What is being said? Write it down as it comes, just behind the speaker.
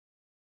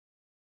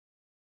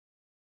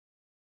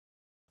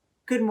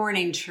Good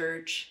morning,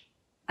 church.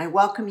 I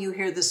welcome you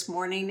here this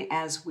morning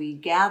as we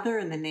gather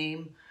in the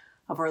name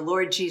of our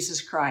Lord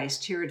Jesus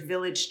Christ here at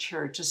Village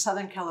Church, a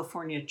Southern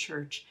California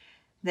church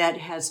that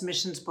has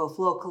missions both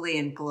locally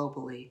and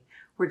globally.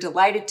 We're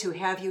delighted to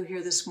have you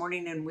here this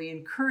morning, and we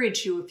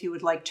encourage you, if you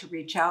would like to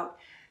reach out,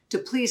 to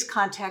please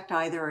contact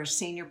either our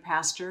senior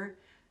pastor,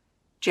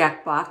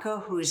 Jack Baca,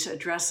 whose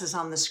address is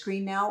on the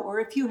screen now,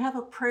 or if you have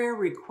a prayer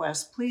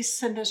request, please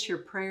send us your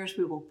prayers.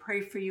 We will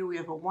pray for you. We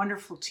have a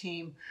wonderful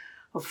team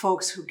of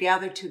folks who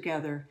gather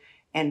together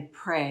and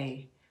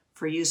pray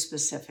for you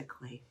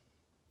specifically.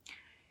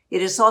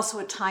 It is also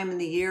a time in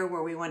the year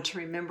where we want to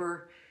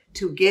remember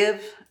to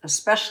give,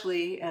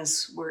 especially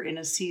as we're in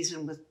a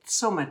season with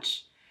so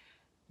much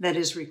that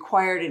is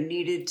required and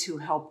needed to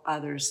help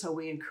others. So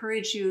we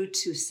encourage you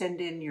to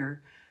send in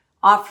your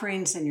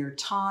offerings and your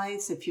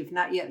tithes. If you've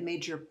not yet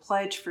made your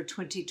pledge for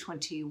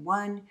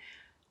 2021,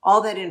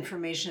 all that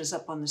information is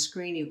up on the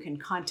screen. You can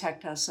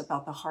contact us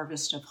about the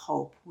Harvest of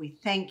Hope. We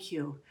thank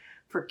you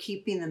for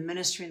keeping the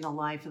ministry and the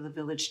life of the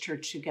Village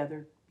Church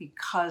together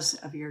because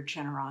of your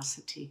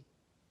generosity.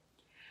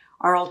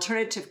 Our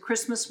alternative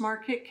Christmas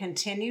market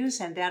continues,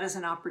 and that is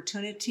an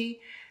opportunity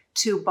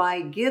to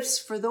buy gifts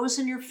for those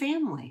in your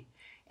family.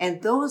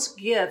 And those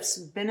gifts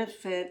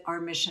benefit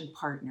our mission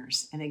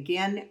partners. And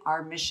again,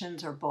 our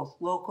missions are both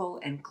local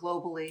and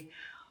globally,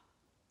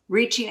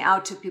 reaching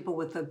out to people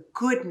with the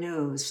good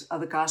news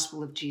of the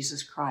gospel of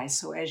Jesus Christ.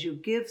 So as you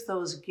give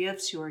those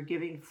gifts, you are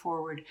giving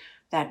forward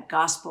that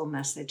gospel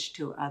message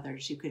to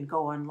others. You can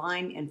go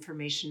online.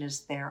 Information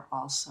is there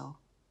also.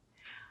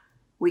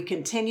 We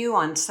continue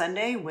on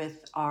Sunday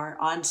with our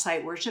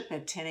on-site worship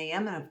at 10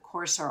 a.m. and of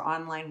course our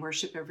online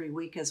worship every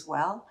week as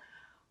well.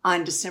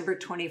 On December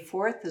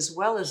 24th, as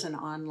well as an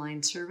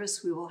online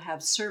service, we will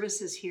have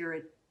services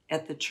here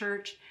at the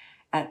church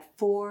at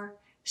 4,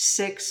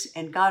 6,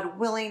 and God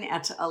willing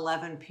at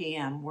 11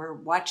 p.m. We're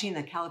watching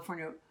the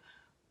California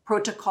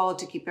protocol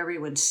to keep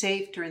everyone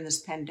safe during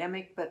this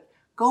pandemic, but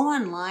go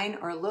online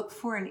or look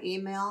for an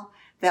email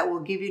that will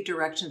give you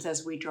directions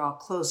as we draw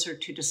closer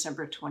to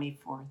December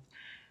 24th.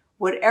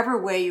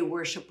 Whatever way you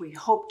worship, we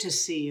hope to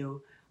see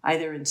you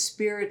either in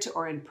spirit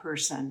or in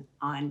person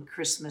on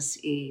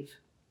Christmas Eve.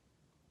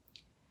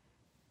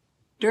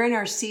 During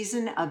our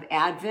season of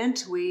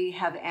Advent, we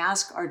have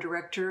asked our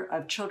Director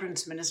of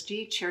Children's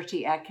Ministry,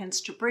 Charity Atkins,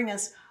 to bring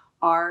us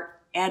our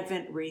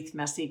Advent wreath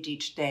message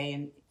each day.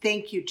 And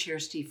thank you,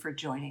 Charity, for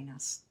joining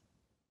us.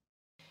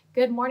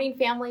 Good morning,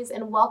 families,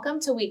 and welcome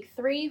to week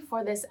 3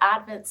 for this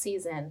Advent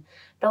season.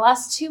 The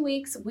last 2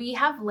 weeks, we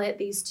have lit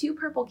these 2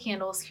 purple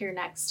candles here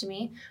next to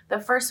me, the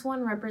first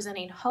one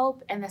representing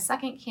hope and the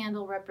second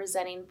candle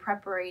representing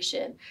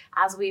preparation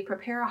as we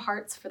prepare our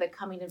hearts for the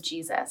coming of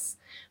Jesus.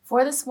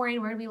 For this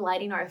morning, we're going to be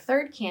lighting our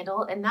 3rd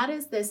candle, and that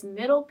is this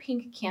middle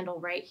pink candle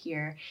right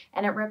here,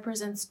 and it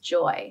represents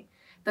joy.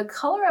 The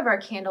color of our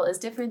candle is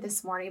different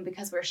this morning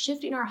because we're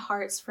shifting our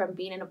hearts from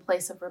being in a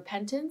place of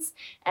repentance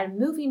and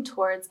moving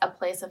towards a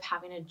place of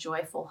having a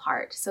joyful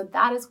heart. So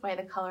that is why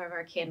the color of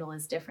our candle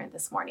is different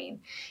this morning.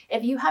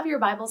 If you have your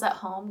Bibles at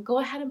home, go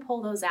ahead and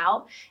pull those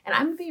out. And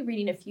I'm going to be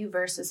reading a few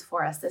verses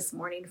for us this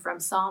morning from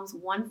Psalms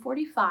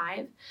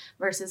 145,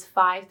 verses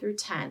 5 through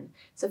 10.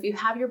 So if you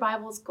have your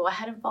Bibles, go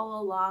ahead and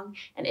follow along.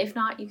 And if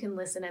not, you can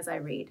listen as I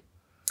read.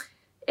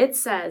 It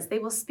says, "They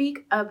will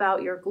speak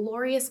about your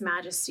glorious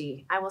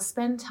majesty. I will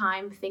spend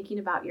time thinking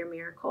about your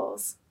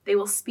miracles. They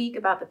will speak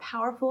about the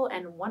powerful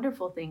and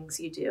wonderful things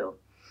you do.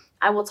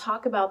 I will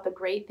talk about the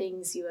great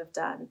things you have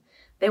done.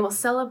 They will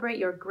celebrate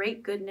your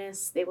great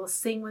goodness. They will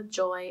sing with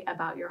joy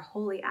about your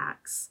holy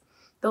acts.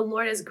 The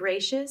Lord is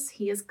gracious.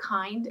 He is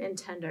kind and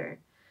tender.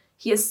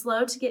 He is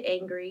slow to get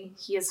angry.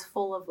 He is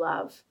full of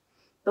love.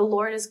 The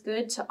Lord is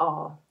good to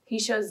all. He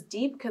shows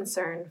deep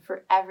concern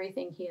for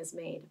everything he has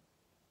made.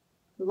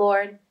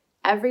 Lord,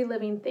 every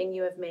living thing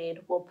you have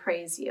made will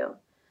praise you.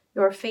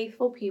 Your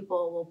faithful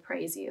people will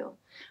praise you."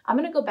 I'm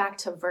going to go back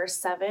to verse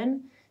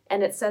 7,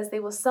 and it says, "They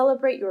will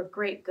celebrate your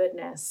great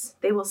goodness.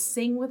 They will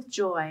sing with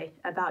joy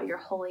about your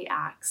holy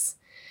acts."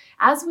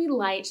 As we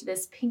light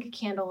this pink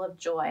candle of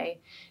joy,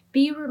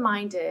 be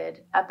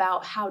reminded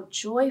about how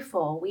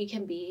joyful we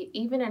can be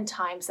even in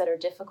times that are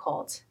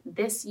difficult.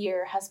 This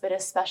year has been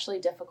especially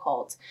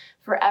difficult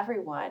for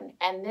everyone,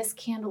 and this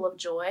candle of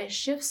joy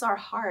shifts our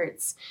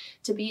hearts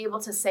to be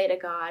able to say to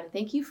God,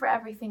 "Thank you for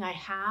everything I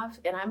have,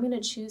 and I'm going to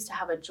choose to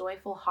have a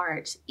joyful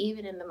heart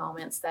even in the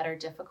moments that are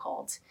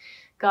difficult."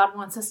 God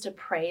wants us to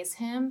praise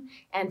him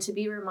and to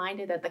be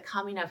reminded that the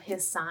coming of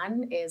his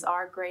son is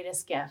our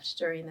greatest gift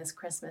during this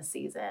Christmas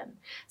season.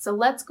 So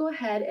let's go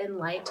ahead and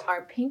light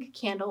our pink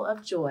candle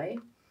of joy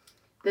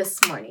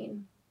this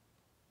morning.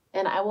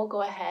 And I will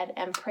go ahead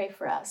and pray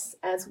for us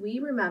as we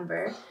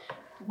remember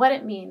what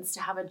it means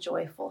to have a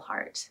joyful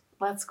heart.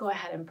 Let's go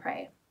ahead and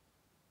pray.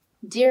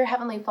 Dear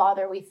Heavenly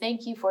Father, we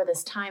thank you for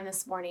this time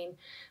this morning.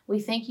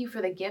 We thank you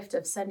for the gift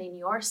of sending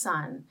your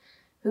son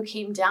who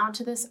came down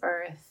to this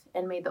earth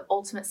and made the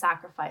ultimate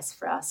sacrifice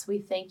for us. We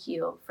thank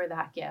you for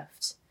that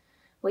gift.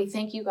 We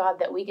thank you, God,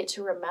 that we get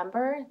to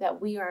remember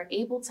that we are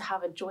able to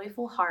have a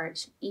joyful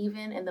heart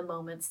even in the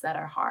moments that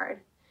are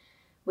hard.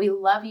 We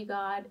love you,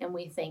 God, and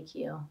we thank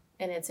you.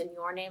 And it's in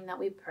your name that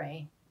we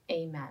pray.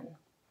 Amen.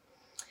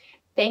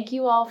 Thank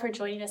you all for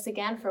joining us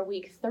again for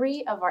week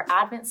 3 of our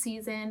Advent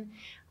season.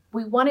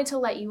 We wanted to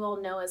let you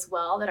all know as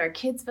well that our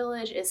Kids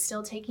Village is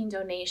still taking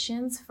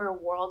donations for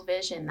World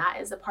Vision. That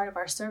is a part of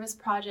our service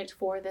project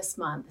for this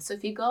month. So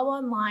if you go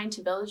online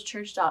to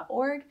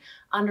villagechurch.org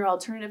under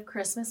Alternative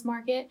Christmas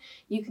Market,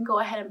 you can go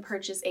ahead and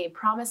purchase a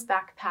Promise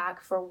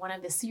backpack for one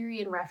of the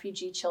Syrian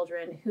refugee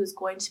children who's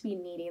going to be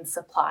needing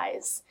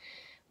supplies.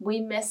 We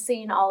miss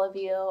seeing all of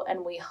you,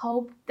 and we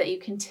hope that you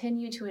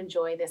continue to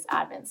enjoy this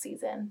Advent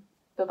season.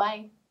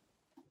 Bye-bye.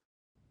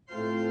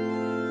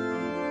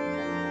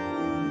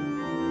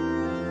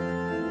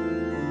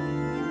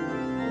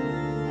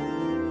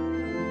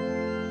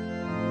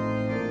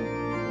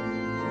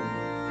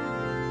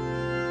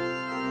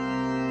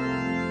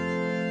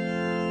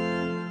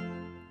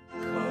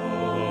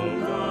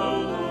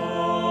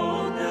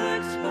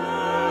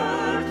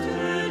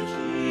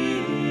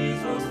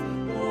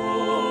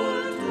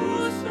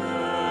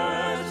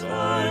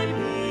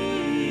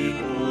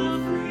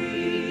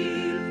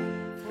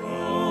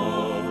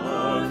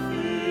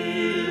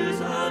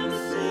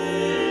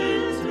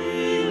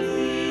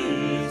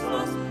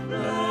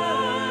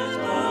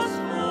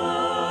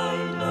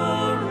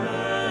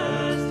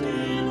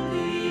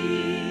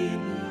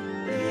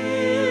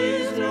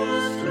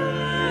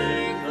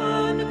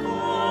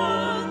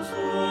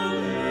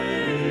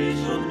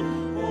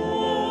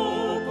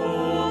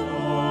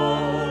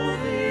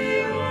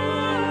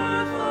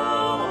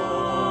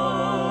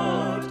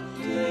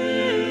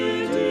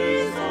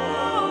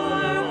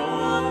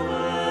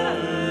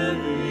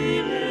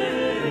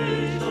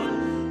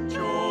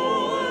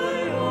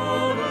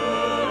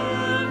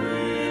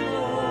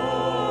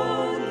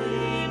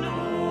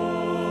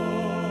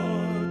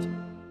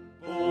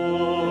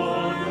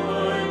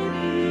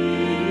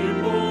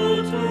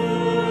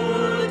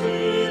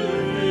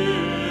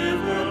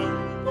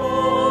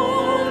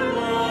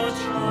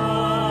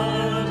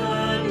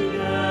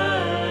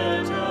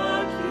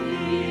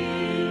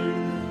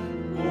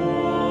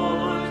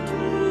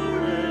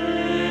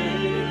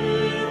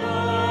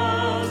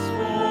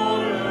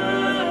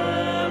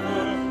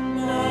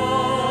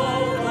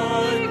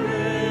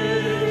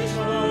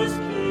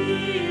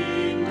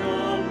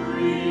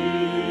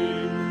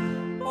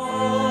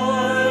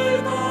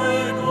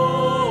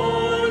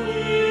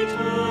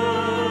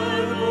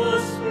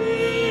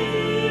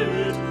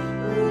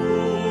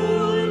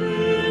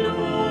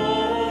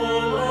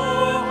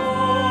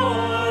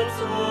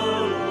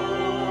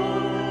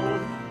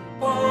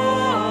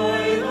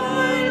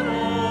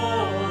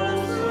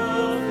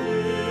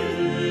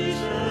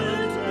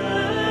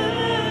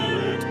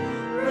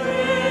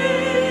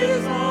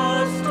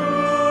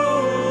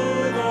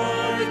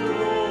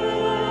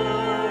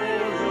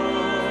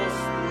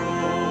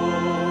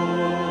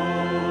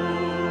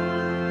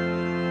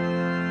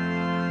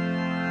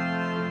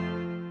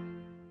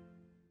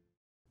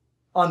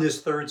 On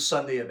this third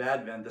Sunday of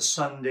Advent, the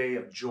Sunday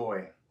of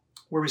joy,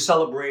 where we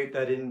celebrate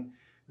that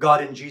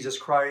God in Jesus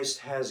Christ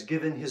has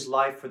given his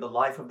life for the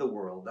life of the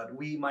world, that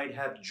we might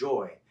have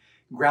joy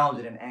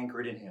grounded and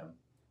anchored in him.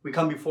 We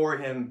come before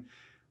him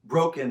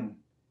broken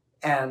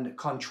and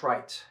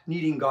contrite,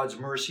 needing God's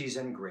mercies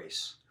and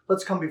grace.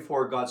 Let's come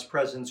before God's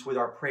presence with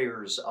our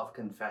prayers of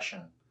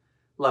confession.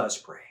 Let us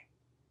pray.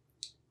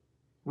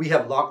 We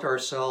have locked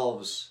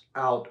ourselves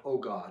out, O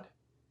God.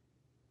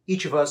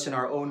 Each of us in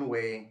our own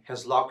way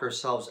has locked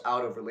ourselves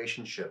out of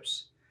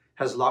relationships,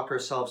 has locked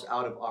ourselves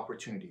out of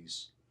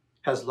opportunities,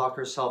 has locked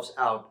ourselves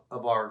out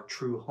of our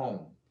true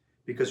home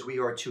because we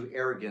are too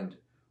arrogant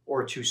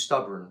or too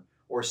stubborn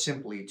or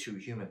simply too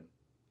human.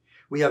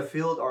 We have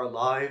filled our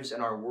lives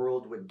and our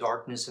world with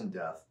darkness and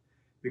death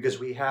because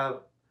we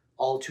have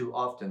all too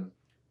often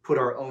put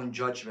our own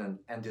judgment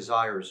and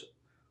desires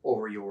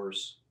over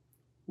yours.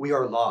 We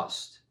are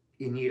lost,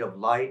 in need of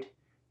light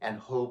and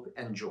hope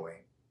and joy.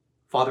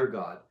 Father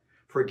God,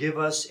 forgive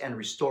us and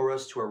restore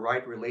us to a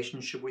right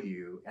relationship with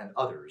you and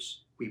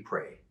others, we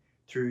pray,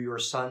 through your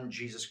Son,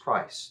 Jesus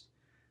Christ.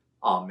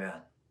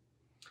 Amen.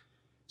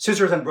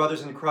 Sisters and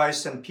brothers in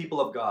Christ and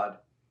people of God,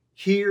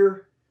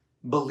 hear,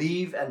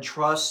 believe, and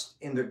trust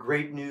in the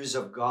great news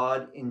of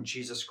God in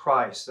Jesus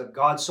Christ, that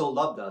God so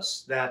loved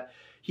us that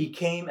he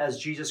came as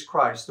Jesus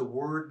Christ, the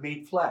Word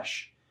made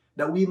flesh,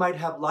 that we might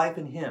have life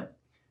in him.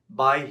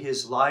 By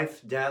his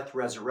life, death,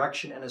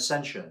 resurrection, and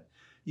ascension,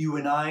 you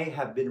and I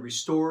have been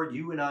restored.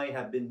 You and I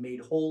have been made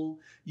whole.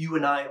 You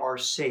and I are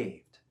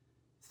saved.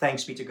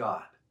 Thanks be to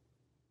God.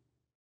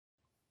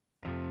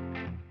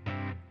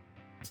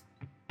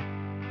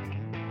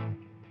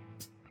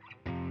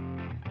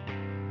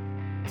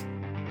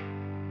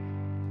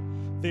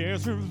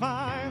 There's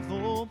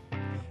revival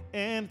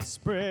and it's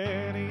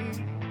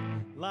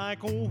spreading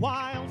like a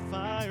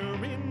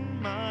wildfire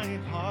in my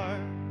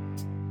heart.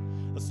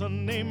 A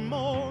Sunday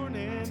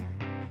morning,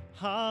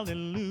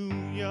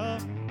 hallelujah,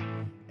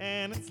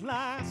 and it's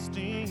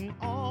lasting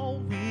all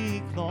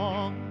week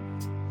long.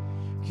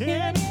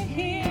 Can you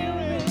hear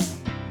it?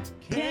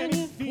 Can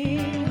you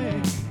feel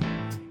it?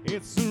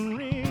 It's the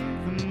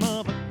rhythm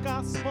of a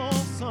gospel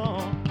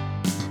song.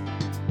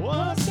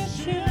 Once you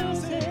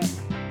choose it,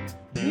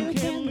 you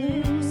can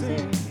lose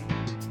it.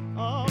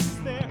 Oh,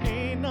 'cause there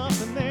ain't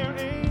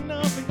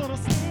nothing gonna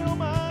steal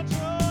my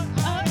joy.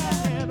 I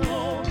got an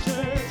old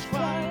church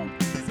choir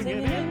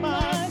singing in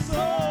my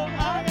soul.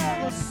 I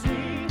got a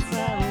sweet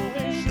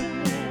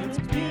salvation and it's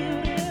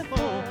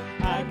beautiful.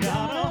 I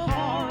got a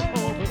heart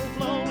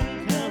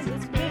overflowing 'cause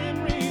it's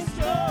been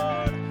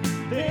restored.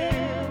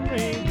 There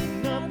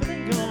ain't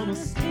nothing gonna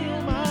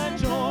steal my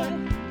joy.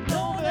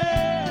 No,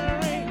 there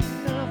ain't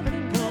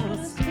nothing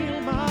gonna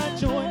steal my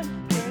joy.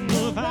 In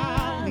the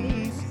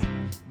valleys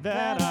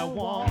that I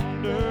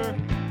wander,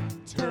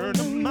 turn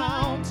to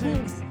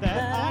mountains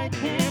that I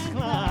can't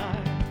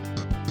climb.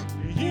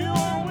 You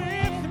are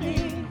with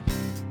me,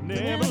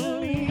 never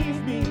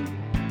leave me.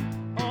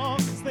 Oh,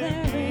 'cause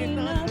there ain't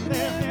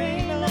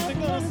nothing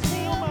gonna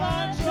steal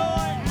my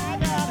joy. I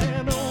got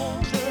an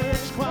old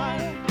church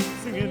choir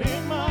singing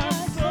in my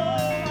soul.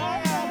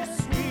 I got a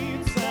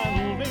sweet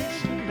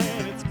salvation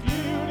and it's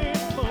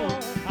beautiful.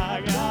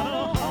 I got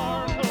a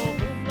heart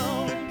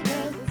overflowing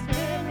 'cause it's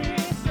been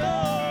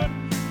restored.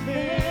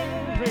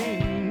 There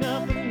ain't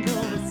nothing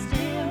gonna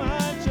steal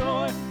my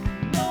joy.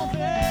 No,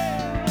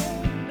 there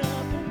ain't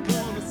nothing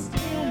gonna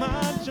steal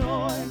my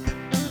joy.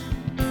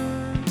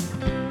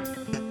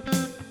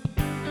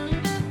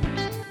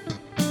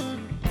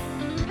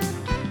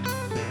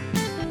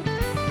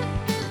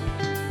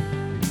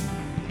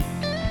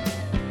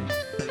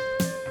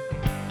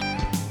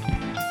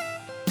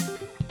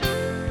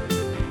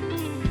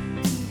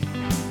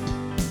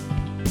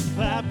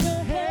 Clap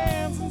your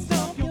hands and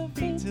stomp your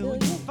feet till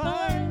you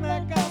find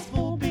that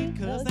gospel beat,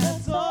 'cause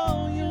that's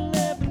all you'll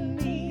ever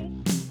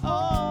need.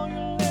 All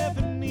you'll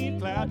ever need.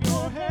 Clap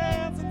your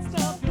hands and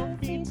stomp your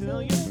feet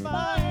till you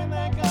find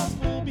that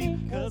gospel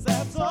beat, 'cause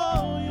that's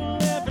all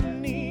you'll ever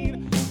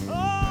need.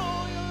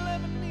 All you'll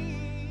ever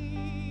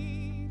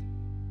need.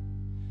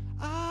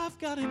 I've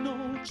got an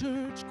old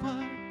church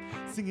choir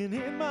singing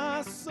in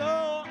my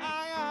soul.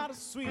 I got a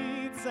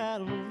sweet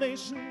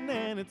salvation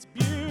and it's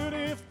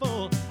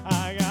beautiful.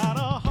 I got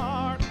a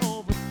heart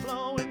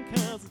overflowing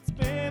 'cause it's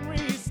been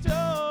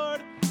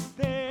restored.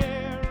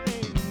 There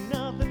ain't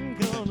nothing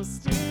gonna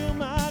steal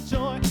my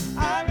joy.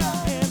 I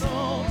got an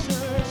old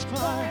church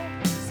choir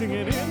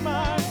singing in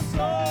my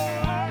soul.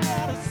 I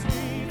got a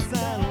sweet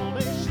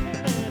salvation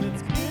and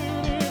it's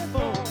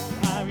beautiful.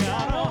 I've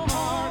got a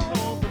heart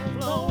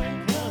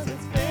overflowing 'cause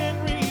it's been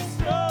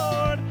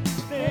restored.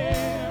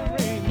 There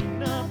ain't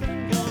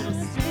nothing gonna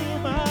steal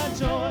my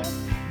joy.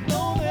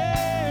 No,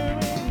 there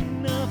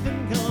ain't nothing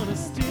gonna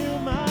steal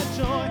my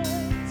joy.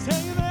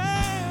 Tell you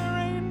there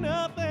ain't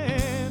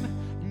nothing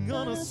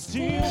gonna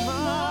steal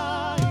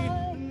my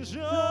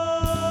joy.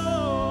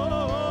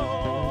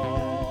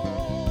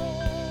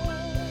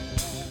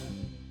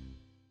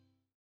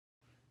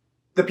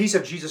 The peace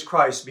of Jesus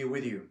Christ be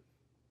with you.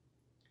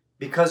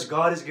 Because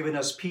God has given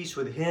us peace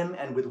with him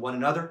and with one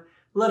another,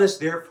 let us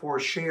therefore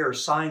share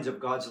signs of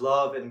God's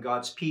love and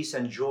God's peace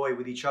and joy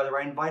with each other.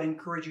 I invite and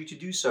encourage you to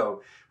do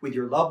so with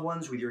your loved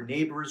ones, with your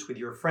neighbors, with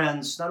your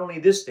friends, not only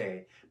this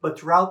day, but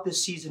throughout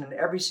this season and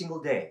every single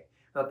day,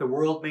 that the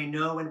world may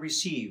know and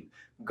receive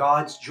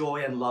God's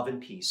joy and love and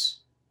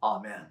peace.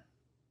 Amen.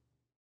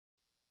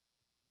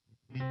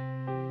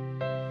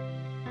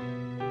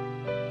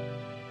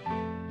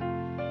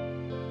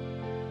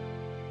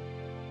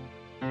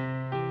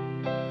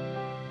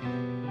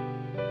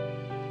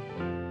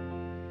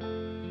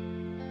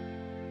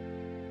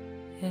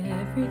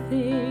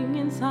 Everything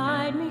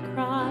inside me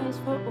cries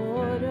for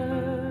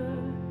order.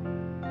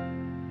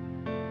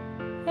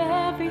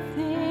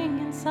 Everything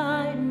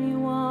inside me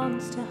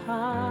wants to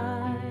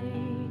hide.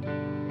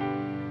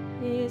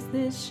 Is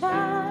this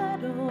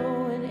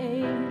shadow an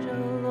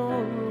angel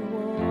or a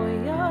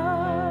warrior?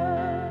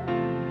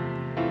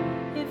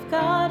 If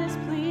God is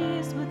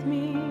pleased with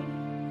me,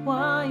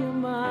 why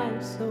am I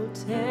so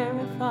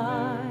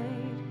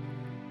terrified?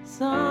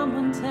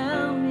 Someone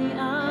tell me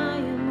I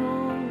am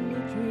only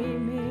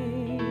dreaming.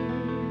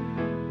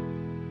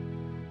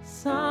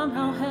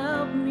 Somehow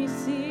help me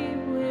see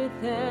with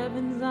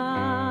heaven's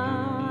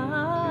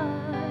eyes.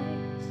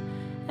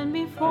 And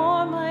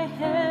before my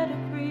head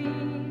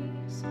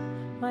agrees,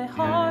 my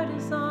heart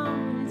is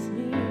on its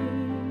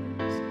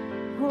knees.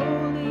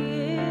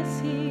 Holy is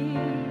he,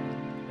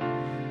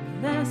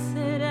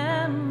 blessed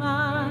am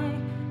I,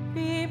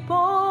 be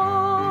born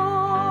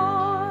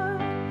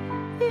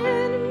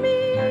in me.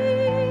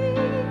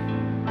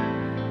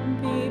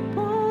 Be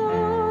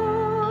born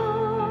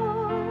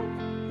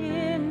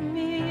in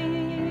me.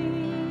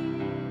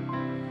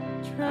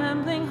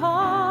 Trembling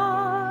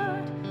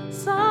heart,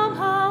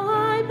 somehow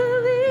I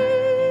believe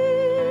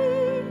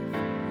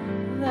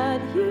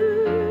that you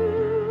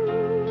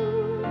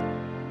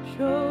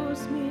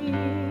chose me.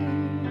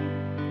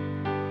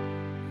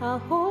 I'll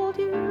hold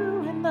you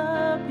in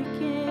the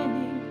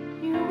beginning,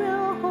 you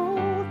will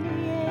hold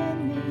me in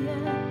the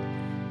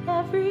end.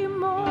 Every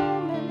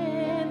moment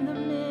in the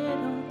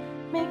middle,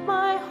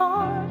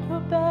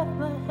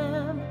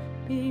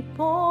 be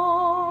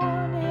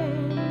born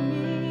in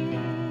me.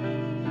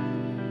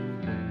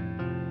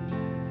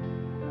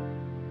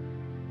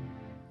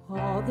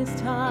 All this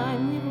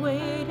time you've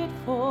waited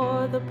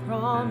for the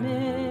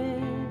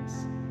promise.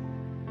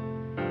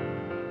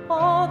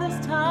 All this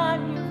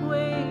time you've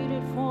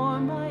waited for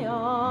my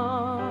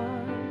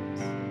arms.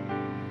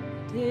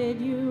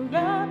 Did you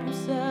wrap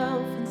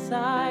yourself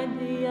inside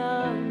the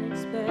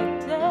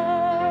unexpected,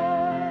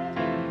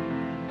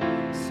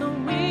 so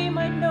we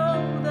might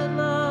know that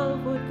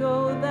love would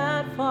go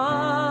that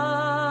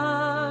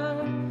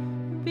far?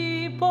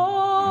 Be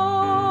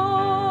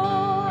born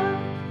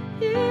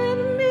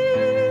in me.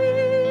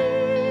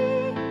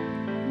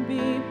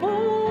 Be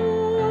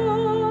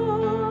born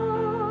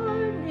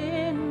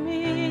in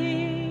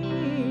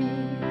me.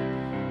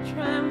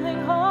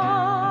 Trembling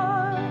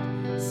heart,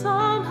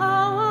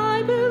 somehow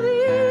I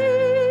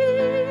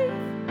believe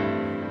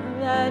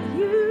that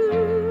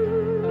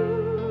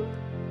you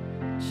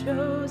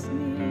chose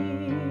me.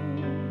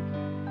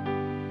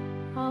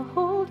 I'll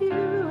hold you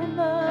in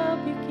the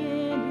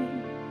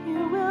beginning,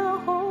 you will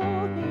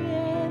hold me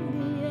in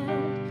the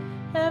end.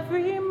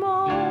 Every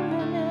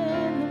moment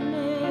in the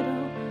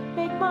middle,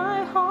 make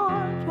my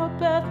heart your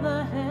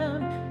Bethlehem.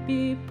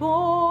 Be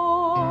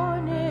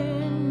born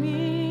in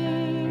me.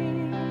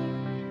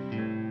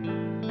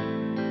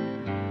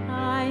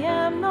 I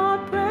am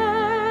not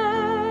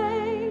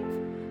brave,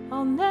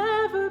 I'll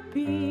never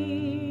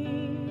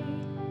be.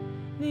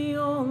 The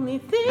only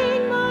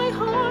thing my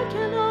heart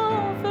can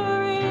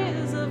offer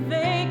is a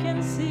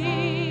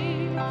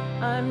vacancy.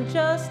 I'm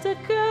just a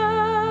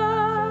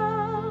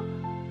girl,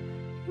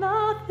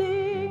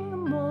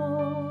 nothing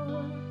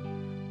more,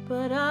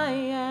 but I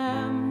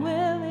am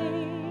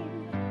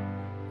willing,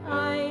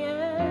 I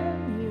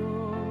am yours.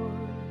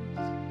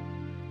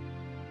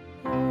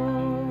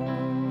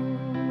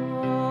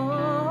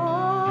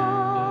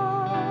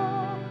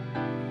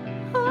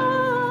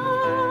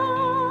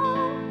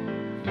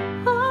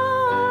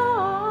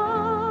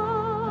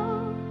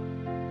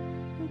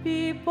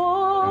 Be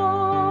born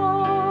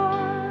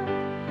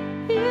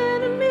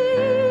in me.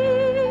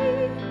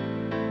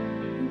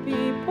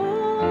 Be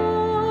born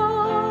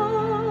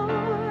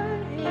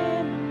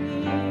in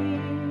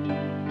me.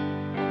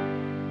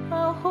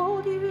 I'll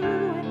hold you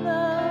in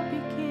the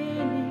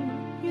beginning,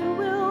 you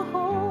will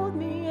hold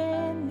me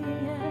in the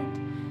end.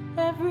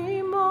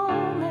 Every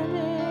moment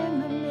in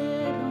the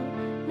middle,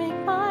 make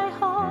my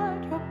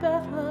heart your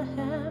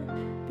Bethlehem.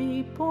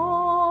 Be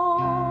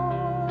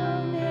born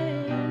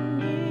in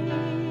me.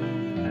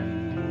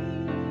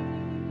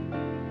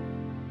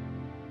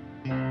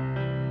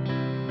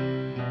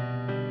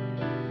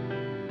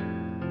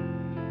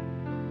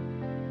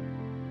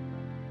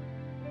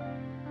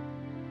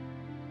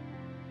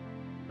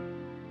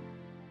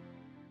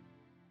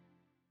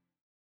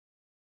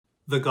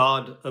 The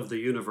God of the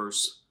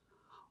universe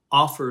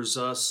offers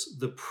us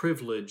the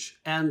privilege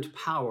and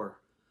power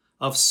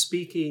of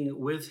speaking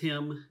with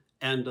him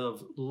and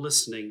of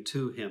listening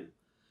to him.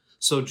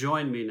 So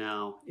join me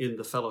now in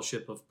the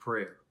fellowship of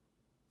prayer.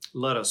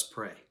 Let us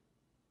pray.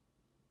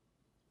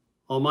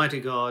 Almighty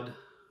God,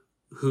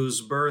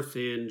 whose birth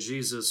in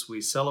Jesus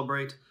we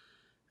celebrate,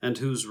 and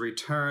whose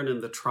return in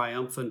the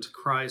triumphant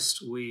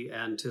Christ we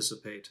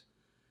anticipate,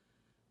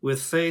 with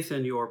faith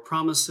in your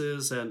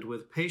promises and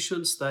with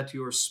patience that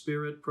your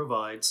Spirit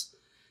provides,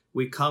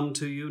 we come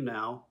to you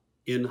now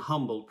in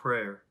humble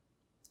prayer.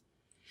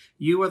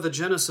 You are the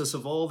genesis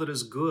of all that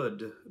is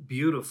good,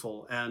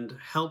 beautiful, and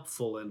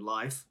helpful in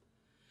life.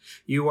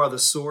 You are the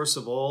source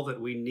of all that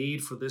we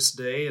need for this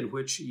day in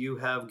which you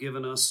have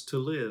given us to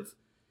live.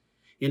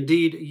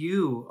 Indeed,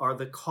 you are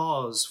the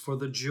cause for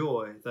the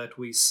joy that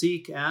we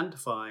seek and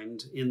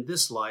find in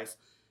this life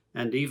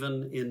and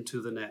even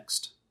into the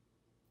next.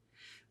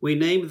 We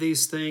name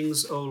these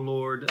things, O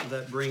Lord,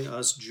 that bring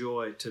us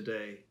joy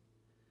today.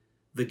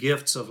 The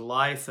gifts of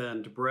life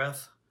and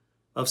breath,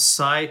 of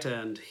sight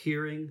and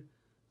hearing,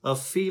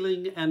 of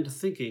feeling and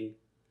thinking,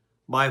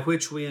 by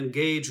which we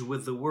engage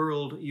with the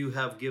world you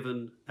have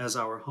given as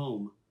our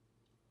home.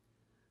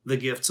 The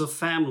gifts of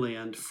family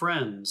and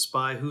friends,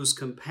 by whose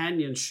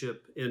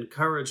companionship,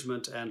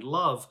 encouragement, and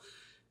love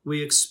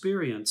we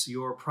experience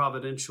your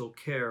providential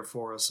care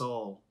for us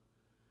all.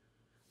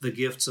 The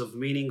gifts of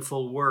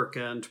meaningful work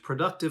and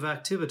productive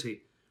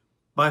activity,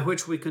 by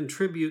which we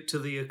contribute to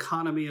the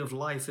economy of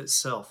life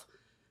itself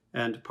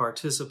and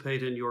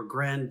participate in your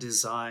grand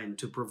design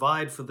to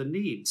provide for the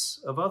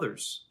needs of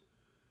others.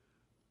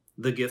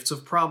 The gifts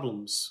of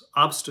problems,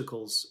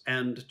 obstacles,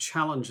 and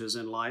challenges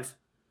in life,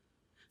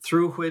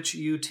 through which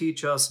you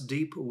teach us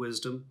deep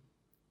wisdom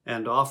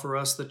and offer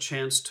us the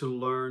chance to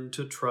learn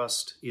to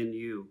trust in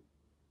you.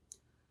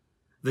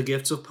 The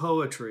gifts of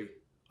poetry,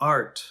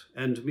 art,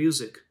 and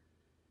music,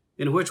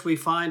 in which we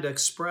find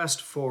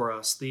expressed for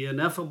us the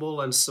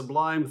ineffable and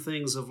sublime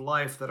things of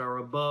life that are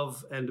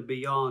above and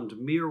beyond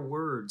mere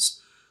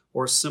words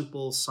or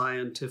simple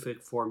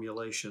scientific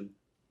formulation.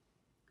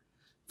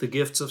 The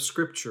gifts of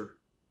Scripture,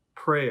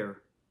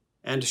 prayer,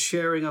 and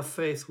sharing of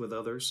faith with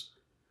others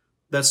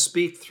that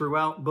speak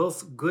throughout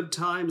both good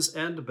times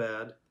and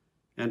bad,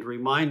 and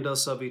remind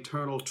us of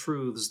eternal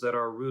truths that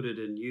are rooted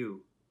in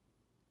you.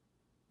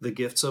 The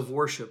gifts of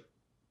worship,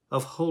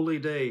 of holy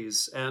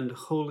days and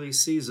holy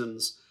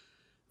seasons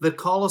that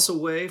call us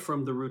away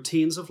from the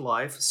routines of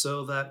life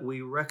so that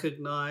we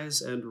recognize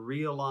and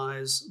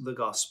realize the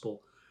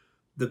gospel,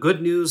 the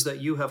good news that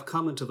you have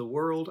come into the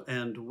world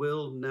and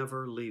will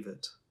never leave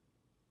it.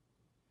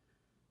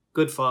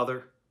 Good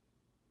Father,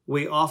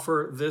 we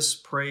offer this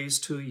praise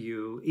to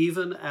you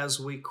even as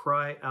we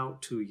cry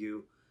out to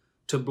you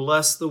to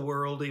bless the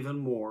world even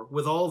more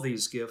with all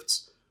these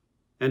gifts,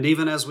 and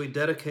even as we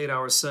dedicate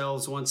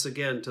ourselves once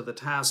again to the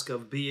task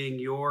of being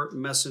your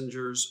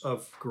messengers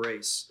of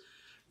grace,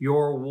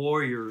 your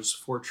warriors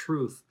for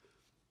truth,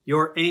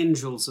 your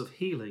angels of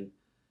healing,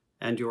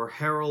 and your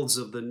heralds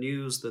of the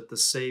news that the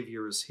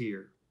Savior is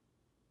here.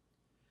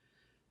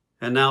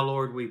 And now,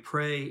 Lord, we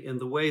pray in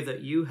the way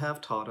that you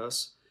have taught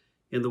us,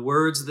 in the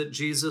words that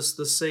Jesus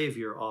the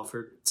Savior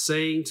offered,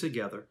 saying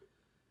together,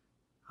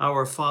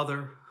 Our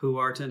Father, who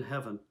art in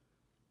heaven,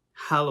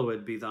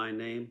 hallowed be thy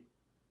name.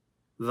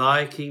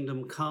 Thy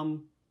kingdom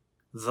come,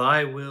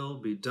 thy will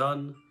be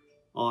done,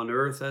 on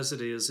earth as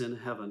it is in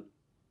heaven.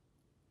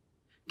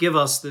 Give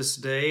us this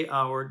day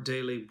our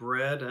daily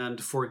bread,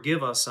 and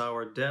forgive us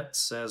our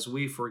debts as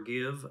we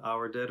forgive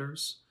our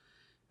debtors.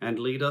 And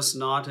lead us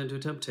not into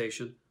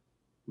temptation,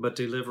 but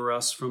deliver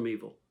us from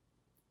evil.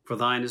 For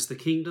thine is the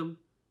kingdom,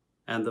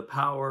 and the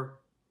power,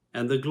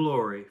 and the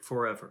glory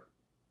forever.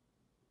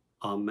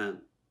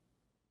 Amen.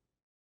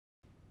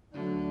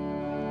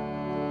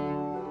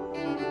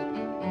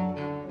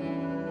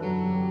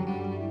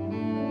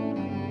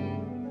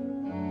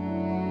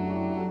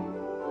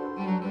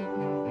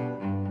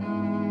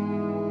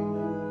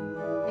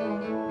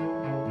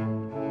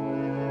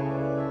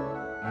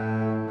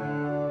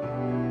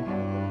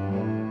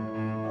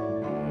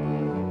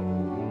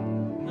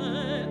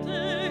 Et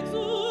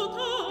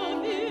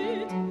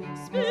exultavit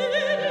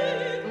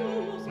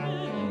spiritus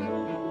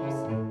meus.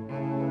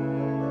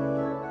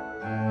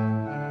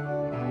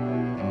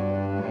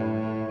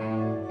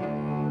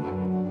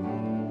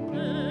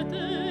 Et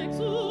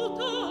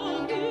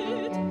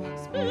exultavit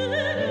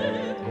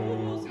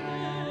spiritus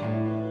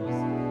meus.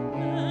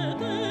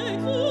 Et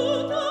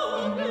exultavit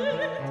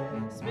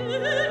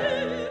spiritus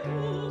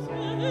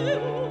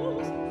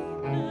meus.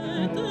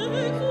 Et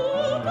exultavit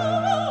spiritus meus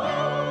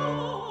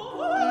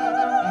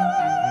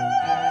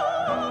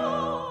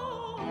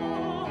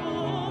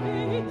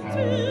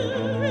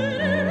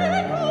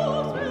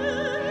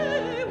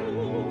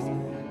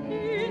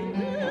in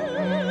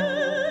Deo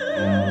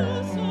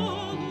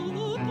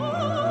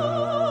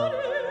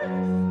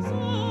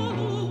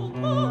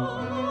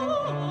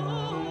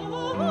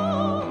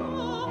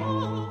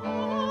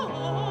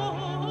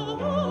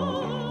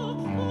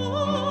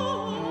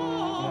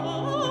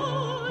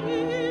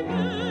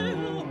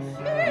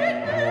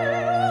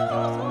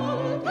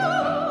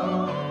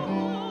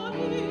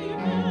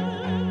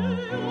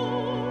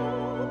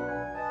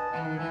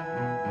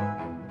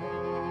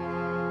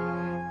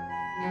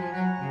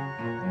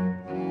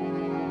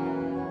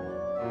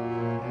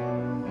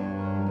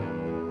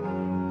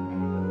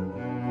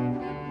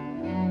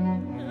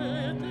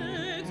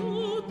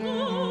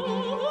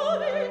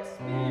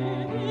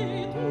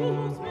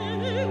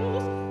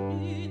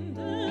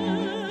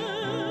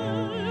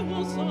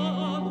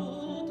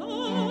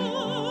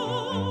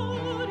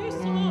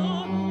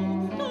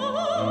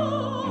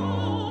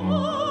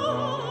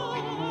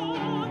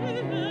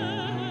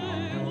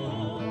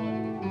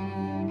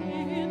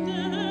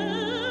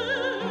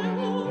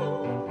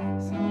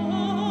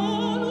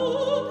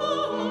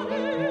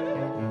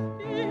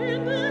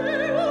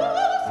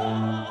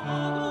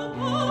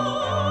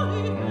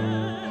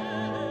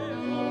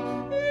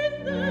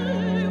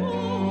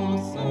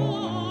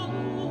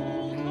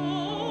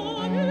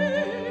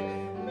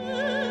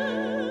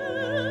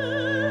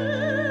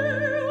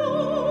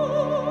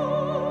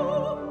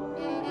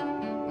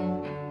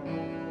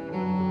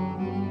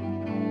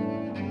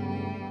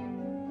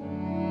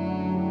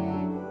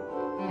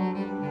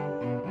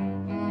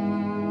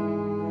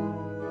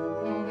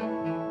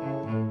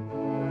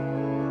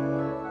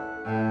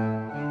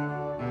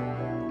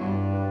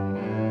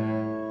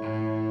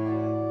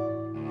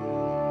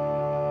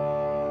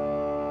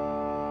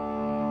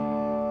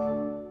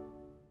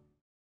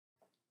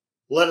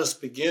Let us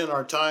begin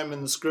our time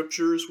in the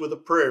Scriptures with a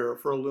prayer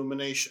for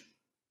illumination.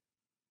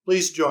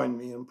 Please join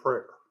me in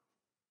prayer.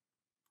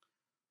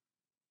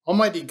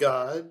 Almighty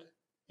God,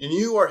 in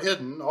you are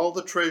hidden all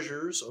the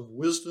treasures of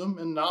wisdom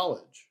and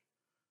knowledge.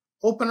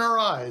 Open our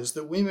eyes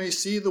that we may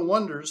see the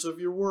wonders of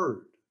your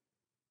word,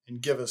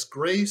 and give us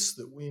grace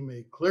that we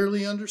may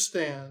clearly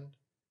understand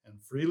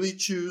and freely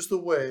choose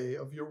the way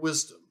of your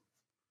wisdom.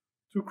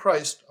 Through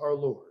Christ our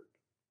Lord.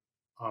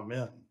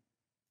 Amen.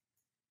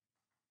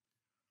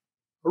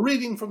 A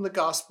reading from the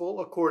Gospel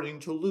according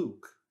to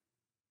Luke.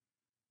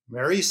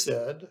 Mary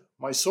said,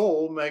 My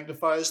soul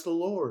magnifies the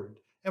Lord,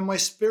 and my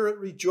spirit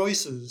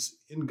rejoices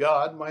in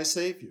God my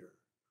Savior.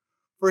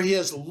 For he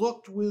has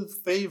looked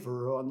with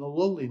favor on the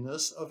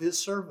lowliness of his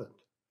servant.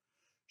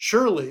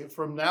 Surely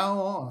from now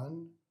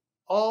on,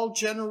 all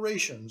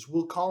generations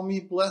will call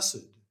me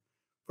blessed,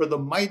 for the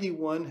Mighty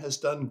One has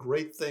done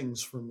great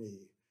things for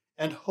me,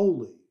 and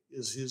holy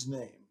is his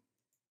name.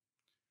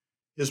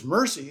 His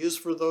mercy is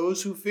for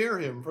those who fear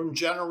him from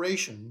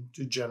generation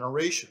to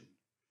generation.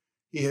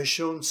 He has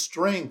shown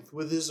strength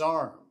with his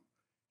arm.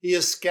 He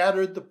has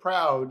scattered the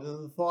proud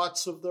in the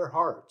thoughts of their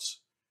hearts.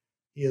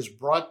 He has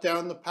brought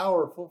down the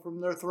powerful from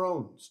their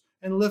thrones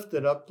and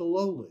lifted up the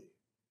lowly.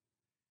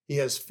 He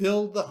has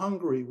filled the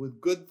hungry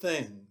with good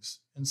things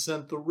and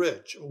sent the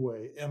rich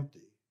away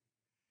empty.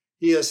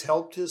 He has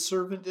helped his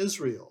servant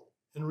Israel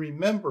in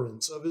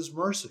remembrance of his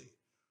mercy,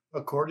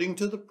 according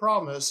to the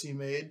promise he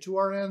made to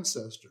our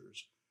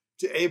ancestors,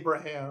 to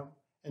Abraham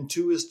and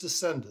to his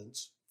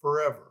descendants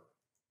forever.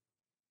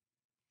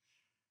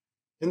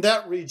 In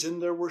that region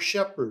there were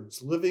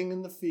shepherds living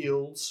in the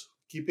fields,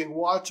 keeping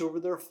watch over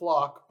their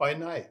flock by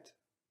night.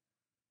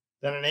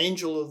 Then an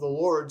angel of the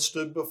Lord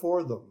stood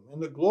before them,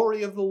 and the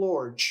glory of the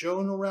Lord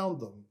shone around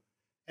them,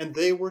 and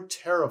they were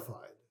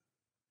terrified.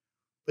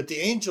 But the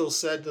angel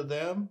said to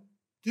them,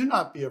 "Do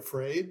not be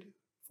afraid,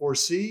 for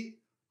see,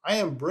 I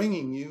am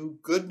bringing you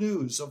good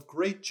news of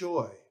great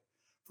joy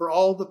for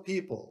all the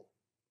people.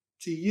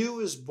 To you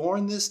is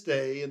born this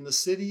day in the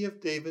city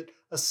of David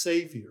a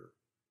Savior,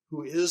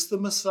 who is the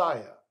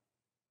Messiah,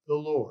 the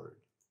Lord.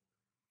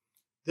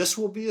 This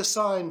will be a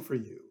sign for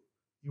you.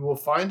 You will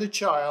find a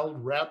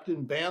child wrapped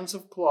in bands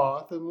of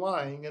cloth and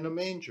lying in a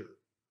manger."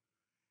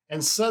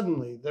 And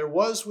suddenly there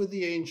was with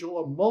the angel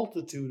a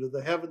multitude of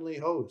the heavenly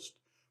host,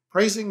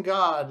 praising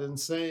God and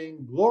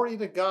saying, "Glory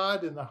to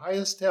God in the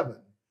highest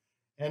heaven,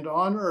 and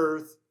on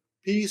earth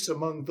peace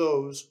among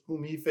those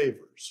whom he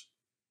favors."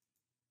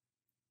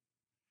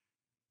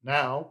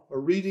 Now, a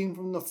reading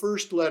from the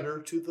first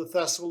letter to the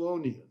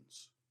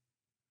Thessalonians.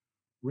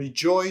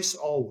 Rejoice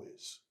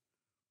always.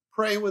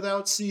 Pray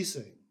without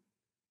ceasing.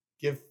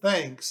 Give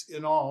thanks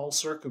in all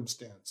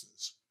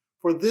circumstances,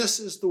 for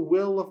this is the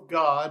will of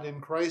God in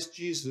Christ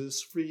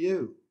Jesus for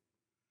you.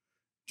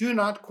 Do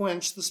not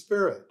quench the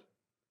Spirit.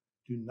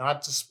 Do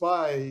not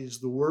despise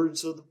the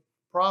words of the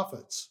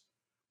prophets,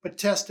 but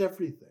test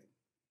everything.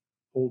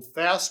 Hold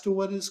fast to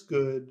what is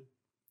good.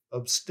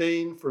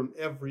 Abstain from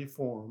every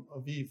form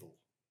of evil.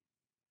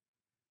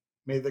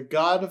 May the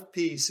God of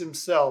peace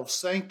himself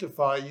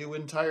sanctify you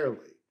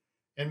entirely,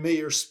 and may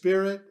your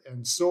spirit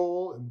and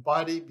soul and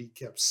body be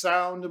kept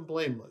sound and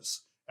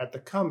blameless at the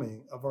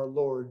coming of our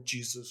Lord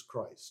Jesus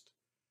Christ.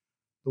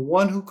 The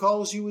one who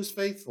calls you is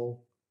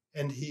faithful,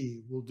 and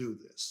he will do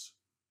this.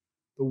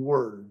 The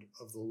word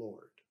of the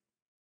Lord.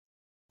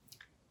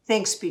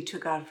 Thanks be to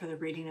God for the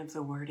reading of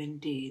the word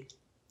indeed.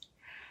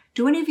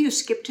 Do any of you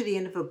skip to the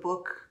end of a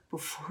book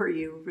before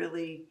you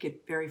really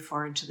get very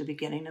far into the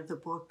beginning of the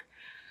book?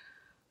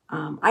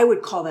 I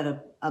would call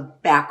that a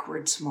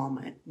backwards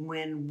moment,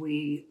 when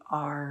we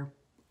are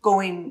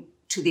going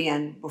to the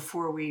end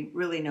before we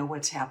really know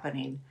what's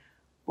happening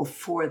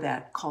before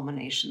that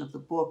culmination of the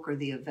book or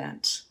the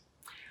event.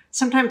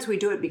 Sometimes we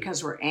do it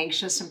because we're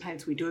anxious.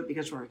 Sometimes we do it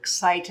because we're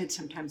excited.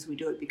 Sometimes we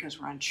do it because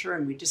we're unsure,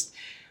 and we just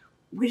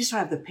don't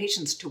have the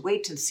patience to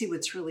wait and see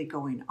what's really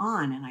going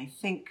on. And I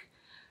think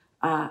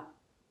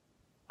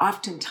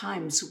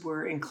oftentimes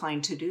we're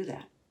inclined to do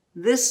that.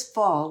 This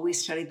fall, we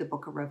studied the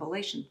book of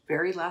Revelation,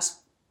 very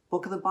last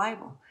book of the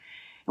Bible.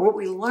 And what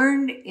we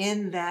learned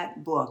in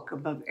that book,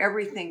 above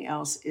everything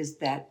else, is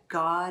that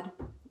God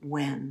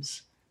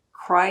wins.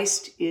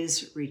 Christ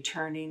is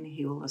returning.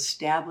 He will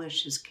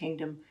establish his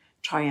kingdom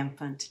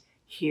triumphant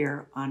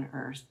here on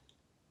earth.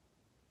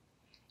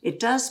 It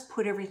does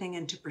put everything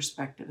into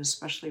perspective,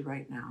 especially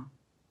right now.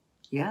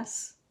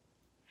 Yes?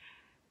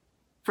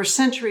 For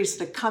centuries,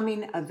 the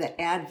coming of the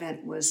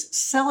Advent was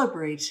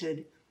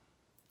celebrated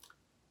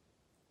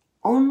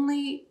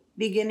only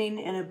beginning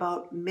in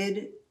about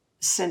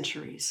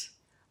mid-centuries.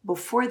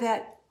 Before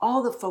that,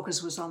 all the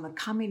focus was on the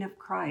coming of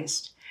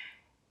Christ.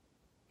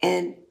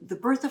 And the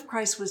birth of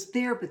Christ was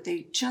there, but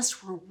they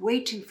just were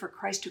waiting for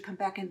Christ to come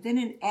back. And then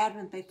in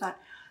Advent, they thought,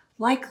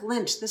 like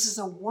Lent, this is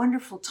a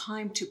wonderful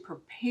time to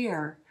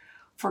prepare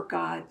for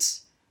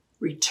God's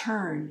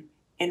return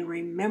and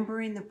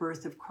remembering the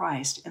birth of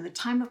Christ. And the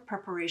time of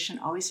preparation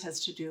always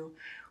has to do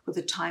with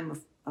a time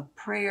of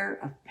prayer,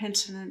 of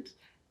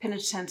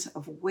penitence,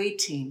 of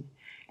waiting.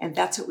 And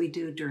that's what we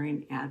do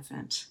during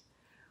Advent.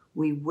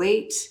 We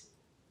wait,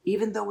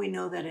 even though we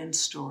know that end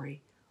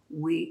story.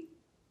 We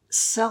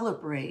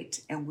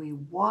celebrate and we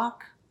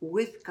walk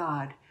with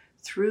God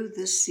through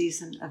this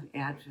season of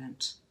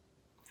Advent.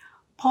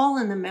 Paul,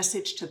 in the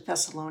message to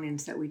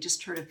Thessalonians that we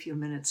just heard a few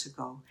minutes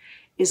ago,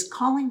 is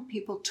calling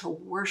people to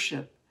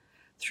worship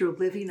through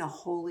living a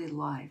holy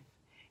life.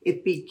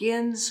 It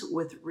begins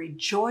with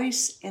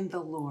rejoice in the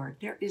Lord.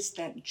 There is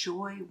that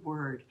joy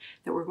word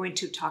that we're going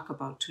to talk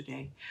about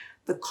today.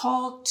 The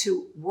call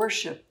to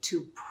worship,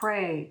 to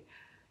pray.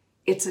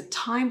 It's a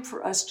time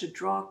for us to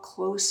draw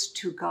close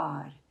to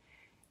God.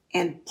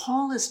 And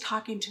Paul is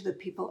talking to the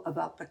people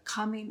about the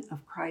coming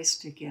of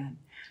Christ again.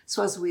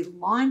 So as we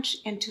launch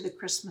into the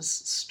Christmas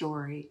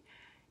story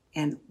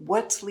and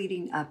what's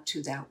leading up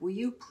to that, will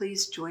you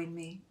please join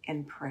me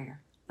in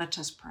prayer? Let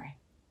us pray.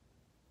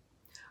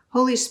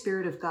 Holy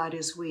Spirit of God,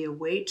 as we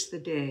await the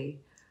day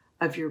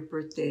of your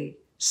birthday,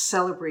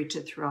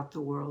 celebrated throughout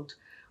the world,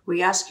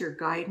 we ask your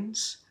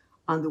guidance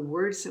on the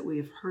words that we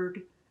have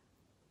heard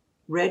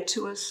read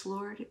to us,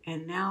 Lord,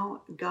 and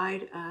now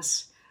guide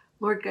us.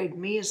 Lord, guide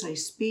me as I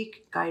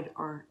speak, guide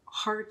our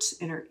hearts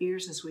and our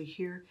ears as we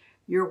hear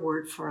your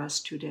word for us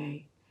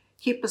today.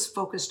 Keep us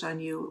focused on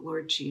you,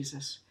 Lord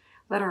Jesus.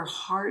 Let our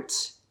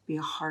hearts be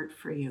a heart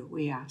for you,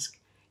 we ask.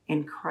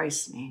 In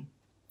Christ's name,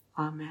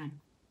 amen.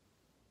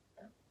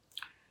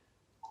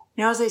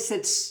 Now, as I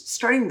said,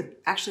 starting with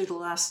actually the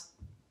last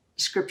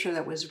scripture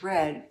that was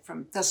read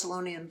from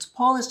Thessalonians,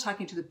 Paul is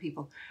talking to the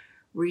people.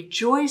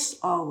 Rejoice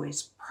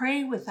always,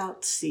 pray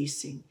without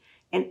ceasing,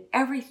 and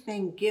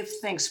everything give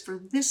thanks, for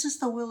this is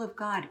the will of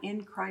God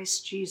in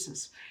Christ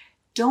Jesus.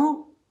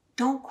 Don't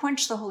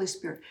quench the Holy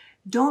Spirit.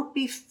 Don't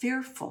be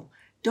fearful.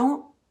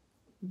 Don't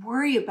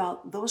worry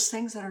about those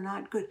things that are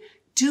not good.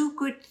 Do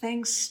good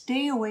things,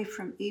 stay away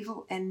from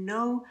evil, and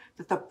know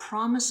that the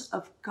promise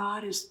of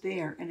God is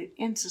there. And it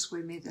ends this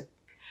way,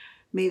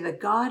 may the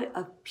God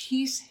of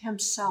peace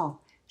himself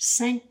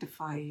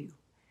sanctify you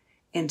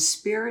in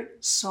spirit,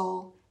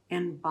 soul,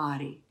 and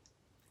body.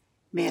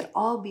 May it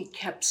all be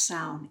kept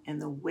sound in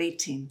the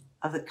waiting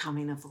of the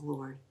coming of the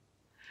Lord.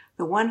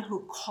 The one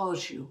who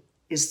calls you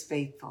is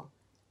faithful,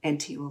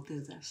 and he will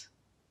do this.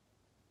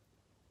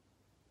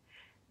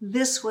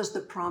 This was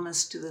the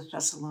promise to the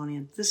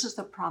Thessalonians. This is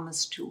the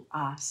promise to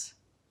us.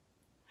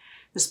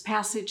 This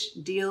passage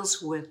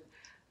deals with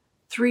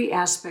three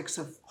aspects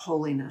of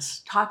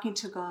holiness: talking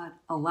to God,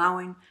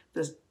 allowing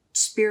the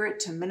Spirit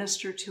to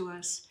minister to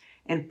us,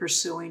 and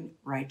pursuing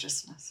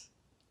righteousness.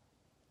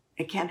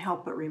 It can't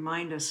help but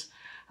remind us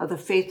of the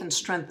faith and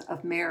strength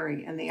of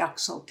Mary and the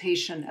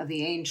exaltation of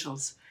the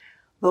angels,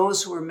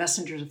 those who were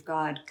messengers of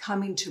God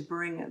coming to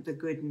bring the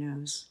good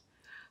news.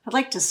 I'd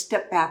like to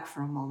step back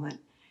for a moment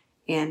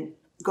and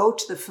go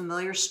to the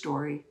familiar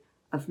story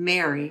of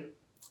Mary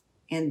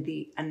and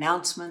the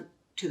announcement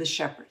to the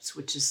shepherds,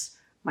 which is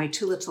my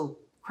two little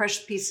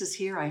crushed pieces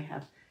here. I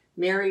have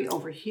Mary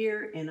over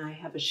here, and I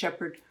have a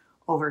shepherd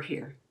over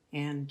here.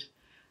 And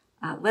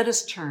let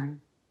us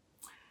turn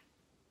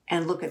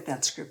and look at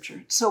that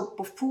scripture. So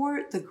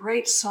before the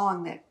great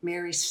song that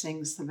Mary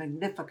sings, the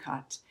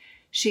Magnificat,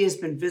 she has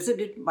been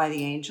visited by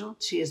the angel.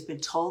 She has been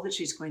told that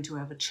she's going to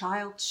have a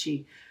child.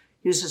 She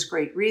uses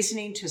great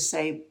reasoning to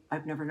say,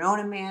 I've never known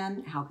a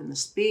man. How can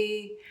this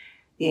be?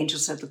 The angel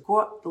said, the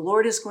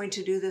Lord is going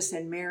to do this.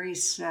 And Mary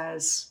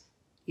says,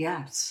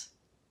 yes.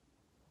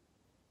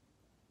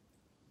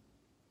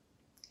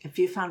 If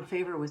you found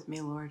favor with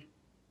me, Lord,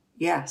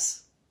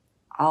 yes,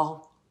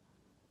 I'll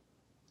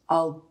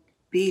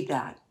be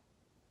that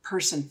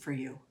person for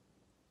you.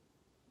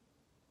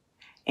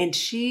 And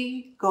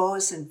she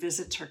goes and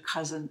visits her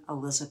cousin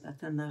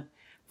Elizabeth. And the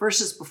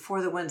verses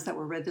before the ones that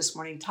were read this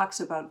morning talks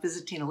about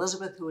visiting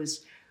Elizabeth, who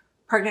is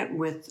pregnant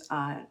with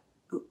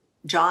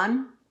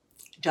John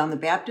the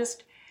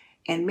Baptist.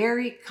 And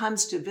Mary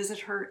comes to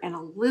visit her, and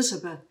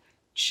Elizabeth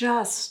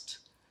just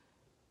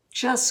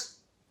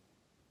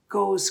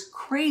goes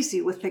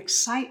crazy with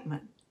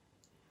excitement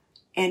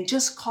and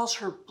just calls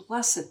her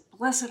blessed.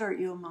 Blessed art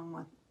you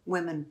among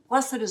women.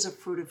 Blessed is the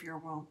fruit of your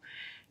womb.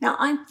 Now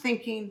I'm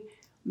thinking,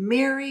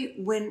 Mary,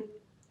 when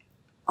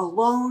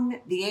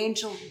alone the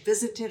angel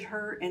visited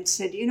her and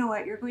said, you know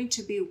what, you're going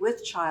to be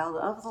with child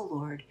of the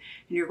Lord,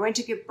 and you're going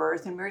to give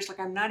birth. And Mary's like,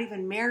 I'm not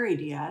even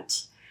married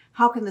yet.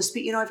 How can this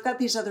be? I've got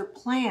these other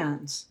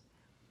plans.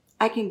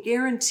 I can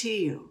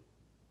guarantee you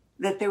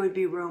that there would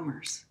be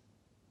rumors.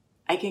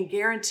 I can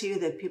guarantee you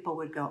that people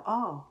would go,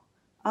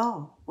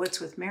 oh, what's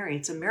with Mary?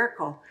 It's a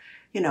miracle.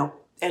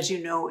 As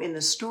you know in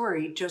the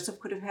story, Joseph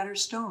could have had her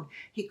stoned.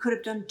 He could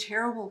have done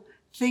terrible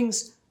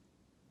things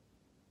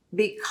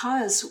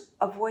because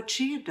of what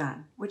she had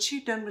done. What she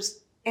had done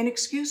was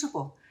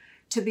inexcusable,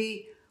 to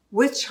be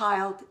with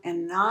child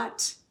and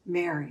not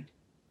married.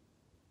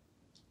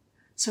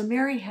 So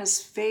Mary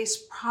has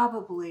faced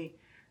probably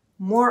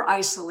more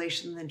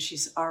isolation than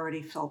she's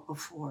already felt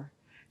before.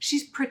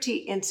 She's pretty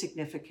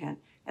insignificant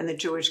in the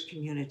Jewish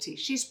community.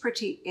 She's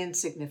pretty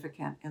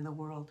insignificant in the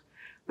world,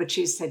 but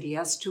she said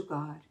yes to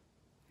God,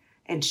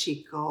 and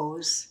she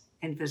goes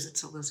and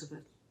visits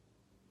Elizabeth.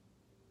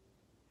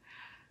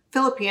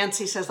 Philip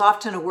Yancey says,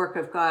 often a work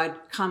of God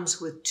comes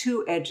with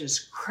two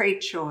edges, great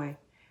joy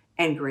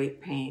and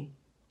great pain.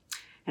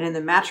 And in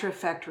the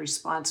matter-of-fact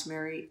response,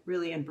 Mary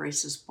really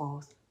embraces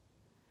both.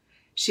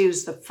 She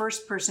was the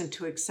first person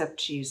to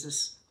accept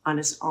Jesus on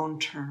his own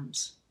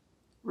terms,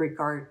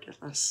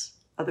 regardless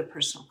of the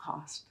personal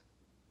cost.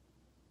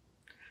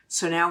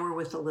 So now we're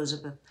with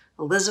Elizabeth.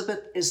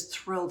 Elizabeth is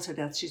thrilled to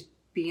death. She's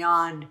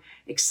beyond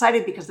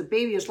excited because the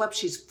baby is left.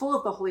 She's full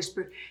of the Holy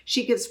Spirit.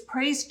 She gives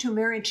praise to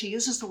Mary, and she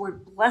uses the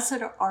word,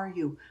 blessed are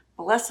you.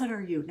 Blessed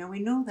are you. Now we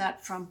know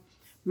that from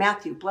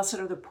Matthew. Blessed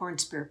are the poor in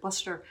spirit.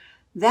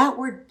 That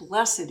word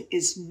blessed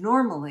is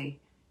normally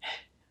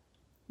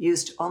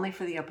used only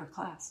for the upper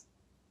class.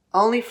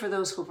 only for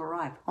those who've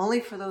arrived, only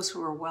for those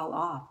who are well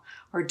off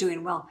or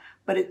doing well.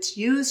 But it's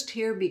used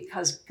here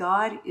because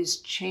God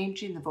is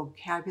changing the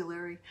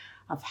vocabulary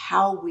of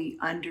how we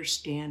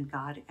understand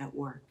God at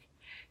work.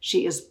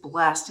 She is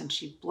blessed, and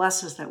she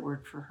blesses that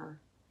word for her.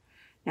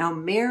 Now,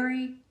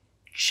 Mary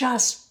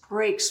just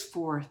breaks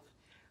forth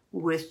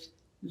with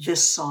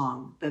this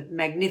song, the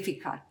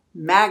Magnificat,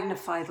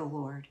 magnify the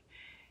Lord.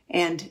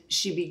 And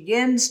she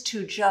begins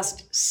to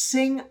just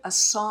sing a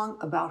song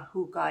about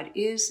who God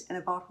is and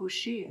about who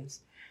she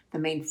is. The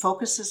main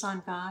focus is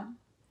on God,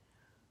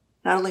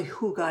 not only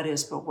who God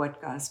is, but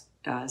what God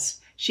does.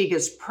 She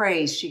gives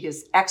praise, she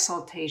gives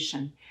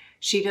exaltation.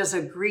 She does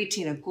a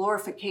greeting, a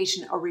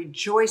glorification, a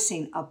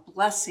rejoicing, a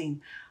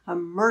blessing, a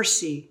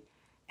mercy,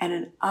 and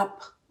an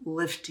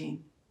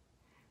uplifting.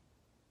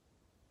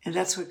 And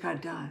that's what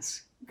God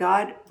does.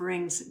 God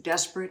brings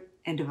desperate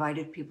and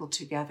divided people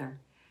together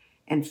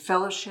in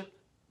fellowship,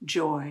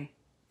 joy,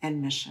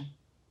 and mission.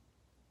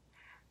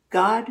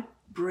 God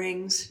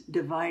brings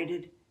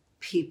divided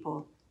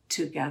people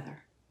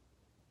together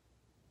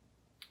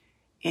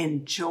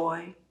in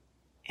joy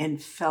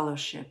and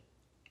fellowship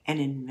and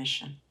in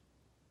mission.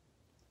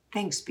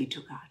 Thanks be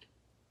to God.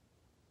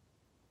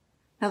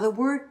 Now, the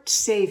word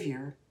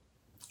Savior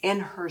in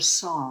her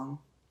song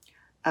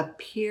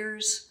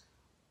appears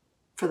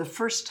for the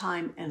first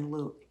time in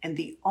Luke, and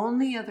the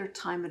only other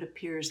time it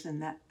appears than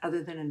that,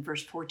 other than in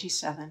verse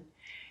 47,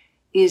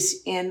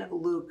 is in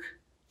Luke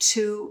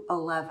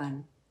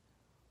 2:11,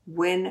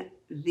 when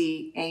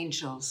the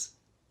angels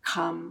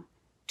come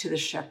to the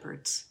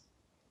shepherds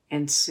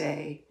and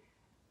say,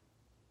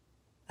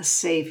 a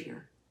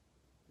Savior,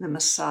 the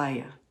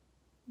Messiah,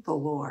 the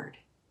Lord,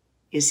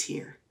 is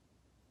here.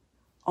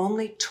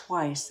 Only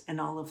twice in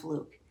all of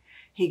Luke.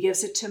 He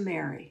gives it to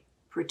Mary,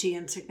 pretty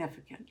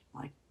insignificant,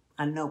 like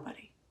a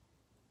nobody.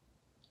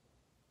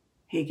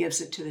 He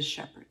gives it to the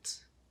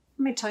shepherds.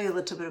 Let me tell you a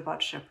little bit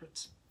about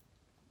shepherds.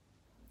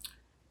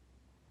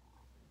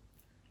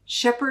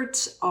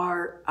 Shepherds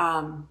are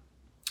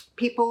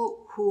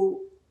people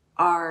who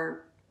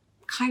are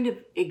kind of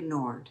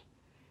ignored.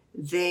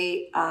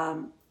 They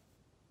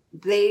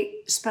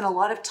spend a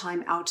lot of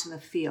time out in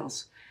the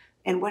fields.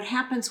 And what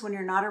happens when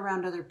you're not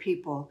around other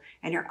people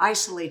and you're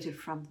isolated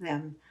from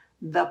them,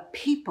 the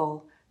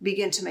people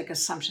begin to make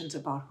assumptions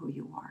about who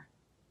you are.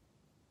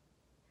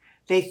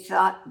 They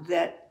thought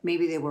that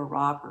maybe they were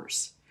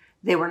robbers.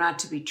 They were not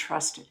to be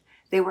trusted.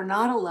 They were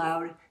not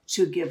allowed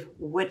to give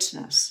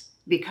witness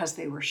because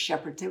they were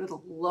shepherds. They were the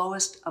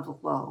lowest of the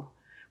low.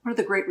 One of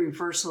the great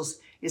reversals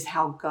is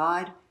how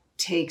God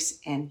takes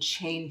and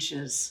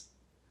changes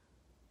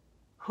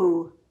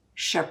who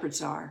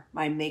shepherds are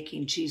by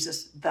making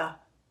Jesus the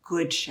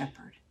good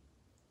shepherd.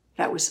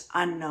 That was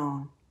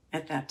unknown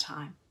at that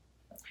time.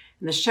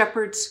 And the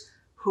shepherds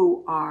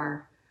who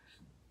are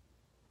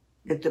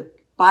at the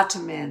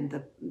bottom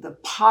end, the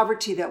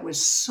poverty that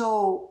was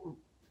so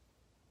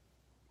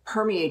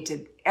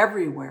permeated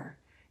everywhere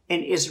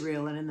in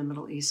Israel and in the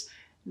Middle East,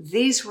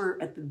 these were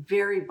at the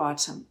very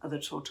bottom of the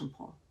totem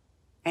pole.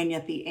 And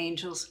yet the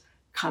angels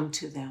come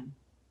to them.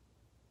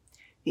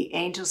 The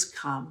angels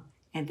come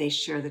and they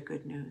share the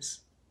good news.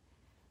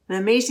 The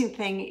amazing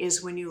thing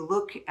is when you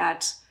look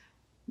at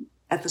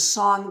the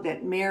song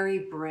that Mary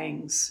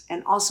brings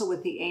and also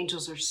what the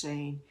angels are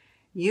saying,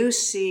 you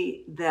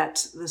see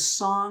that the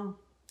song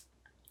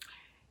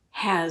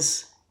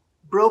has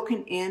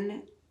broken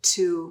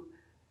into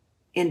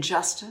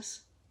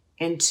injustice,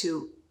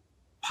 into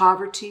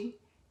poverty,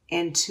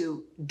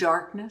 into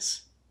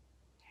darkness,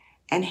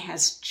 and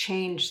has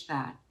changed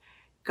that.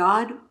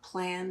 God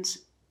plans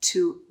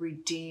to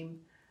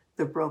redeem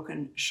the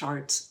broken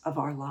shards of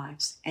our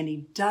lives, and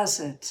he does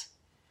it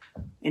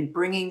in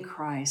bringing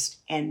Christ,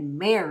 and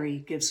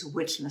Mary gives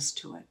witness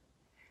to it.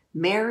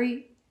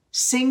 Mary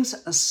sings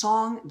a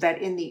song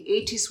that in the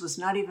 80s was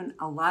not even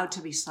allowed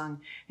to be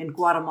sung in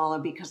Guatemala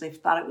because they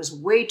thought it was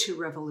way too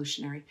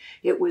revolutionary.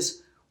 It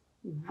was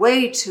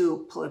way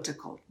too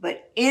political.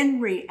 But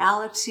in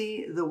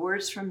reality, the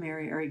words from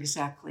Mary are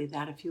exactly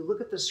that. If you look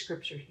at the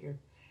scripture here,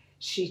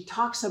 she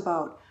talks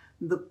about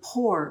the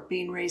poor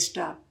being raised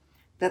up,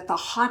 that the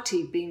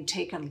haughty being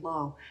taken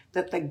low,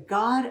 that the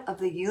God of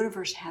the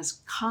universe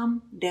has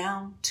come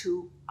down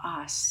to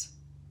us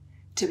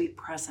to be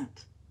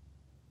present.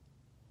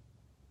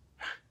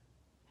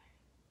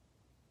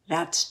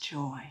 That's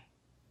joy.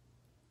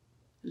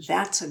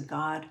 That's a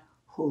God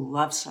who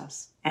loves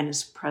us and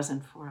is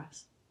present for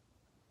us.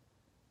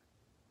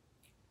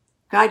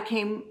 God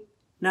came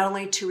not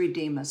only to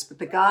redeem us, but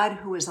the God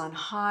who is on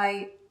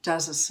high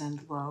does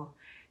ascend low.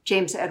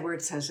 James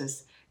Edwards says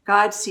this: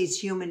 God sees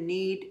human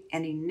need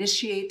and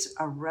initiates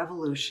a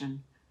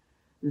revolution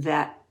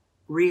that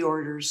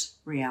reorders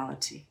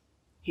reality.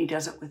 He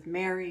does it with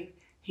Mary.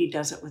 He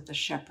does it with the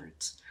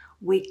shepherds.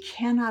 We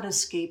cannot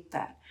escape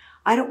that.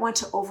 I don't want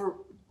to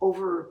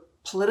over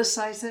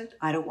politicize it.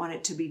 I don't want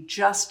it to be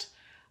just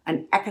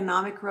an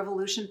economic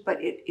revolution,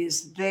 but it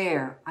is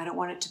there. I don't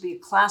want it to be a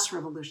class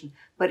revolution,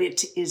 but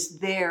it is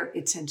there.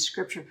 It's in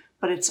scripture,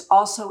 but it's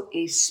also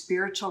a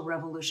spiritual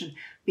revolution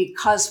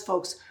because,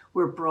 folks,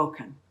 We're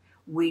broken.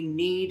 We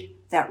need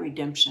that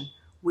redemption.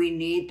 We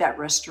need that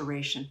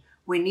restoration.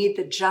 We need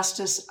the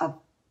justice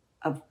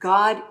of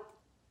God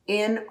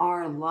in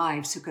our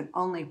lives, who can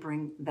only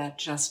bring that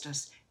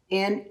justice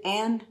in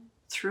and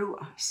through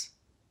us.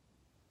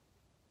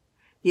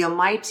 The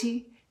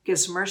Almighty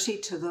gives mercy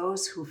to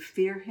those who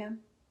fear him,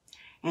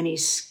 and he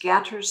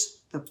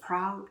scatters the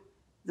proud,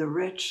 the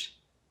rich,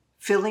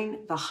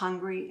 filling the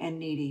hungry and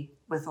needy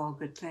with all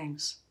good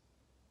things.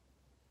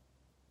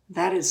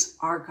 That is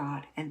our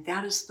God, and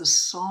that is the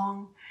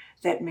song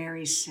that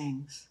Mary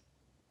sings.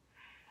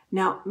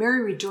 Now,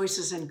 Mary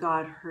rejoices in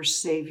God, her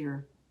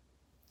Savior,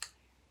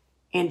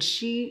 and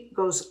she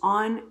goes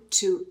on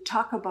to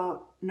talk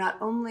about not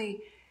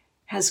only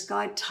has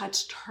God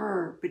touched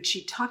her, but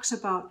she talks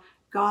about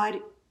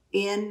God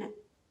in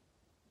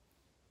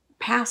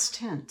past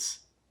tense.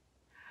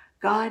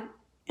 God,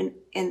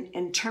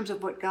 in terms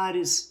of what God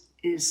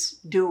is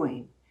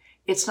doing.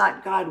 It's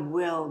not God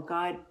will,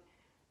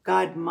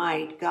 God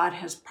might, God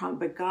has promised,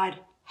 but God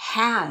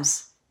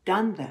has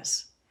done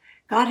this.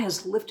 God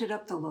has lifted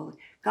up the lowly.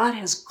 God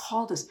has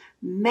called us.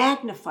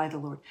 Magnify the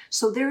Lord.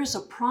 So there is a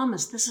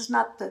promise. This is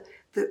not the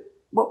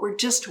what we're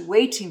just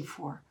waiting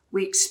for.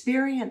 We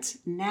experience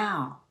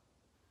now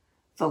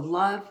the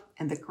love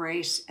and the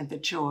grace and the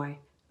joy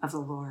of the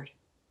Lord.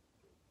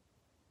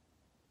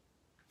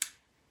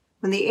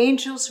 When the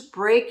angels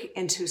break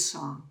into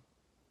song,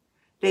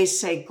 they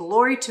say,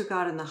 "Glory to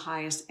God in the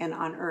highest, and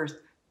on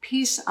earth,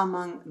 peace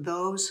among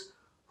those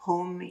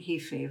whom he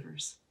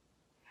favors."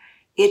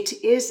 It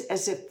is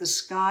as if the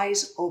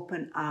skies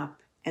open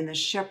up and the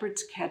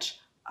shepherds catch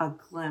a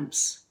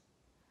glimpse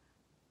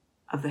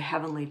of the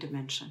heavenly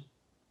dimension,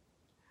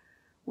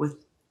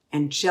 with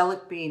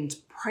angelic beings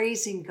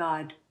praising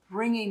God,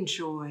 bringing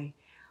joy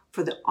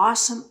for the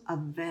awesome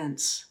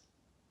events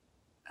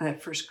of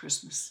that first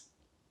Christmas.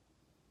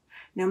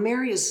 Now,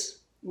 Mary is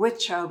with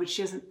child, but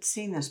she hasn't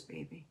seen this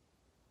baby.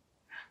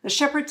 The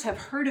shepherds have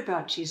heard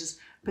about Jesus,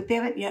 but they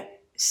haven't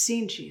yet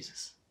seen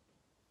Jesus.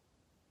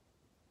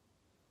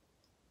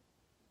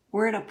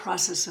 We're in a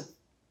process of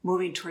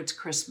moving towards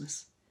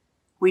Christmas.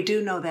 We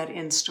do know that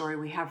end story.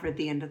 We have read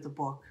the end of the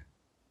book.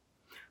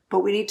 But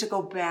we need to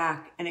go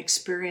back and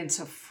experience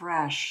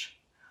afresh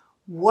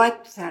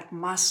what that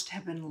must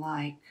have been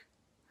like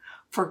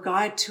for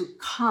God to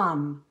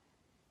come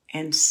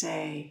and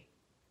say,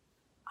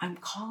 "I'm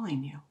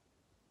calling you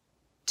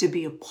to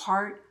be a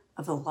part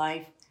of the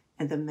life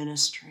and the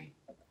ministry.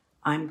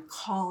 I'm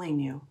calling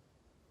you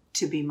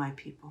to be my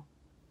people,"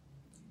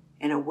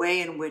 in a way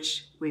in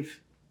which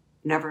we've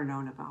never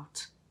known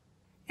about,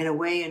 in a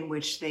way in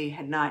which they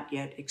had not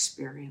yet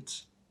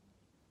experienced.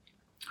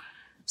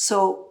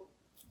 So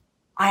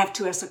I have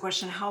to ask the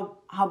question,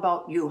 how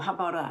about you? How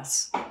about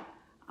us?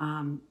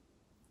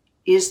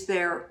 Is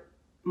there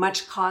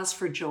much cause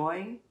for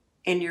joy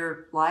in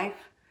your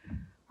life?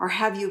 Or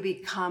have you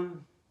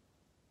become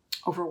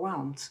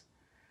overwhelmed?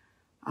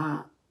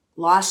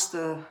 Lost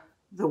the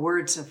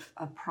words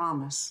of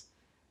promise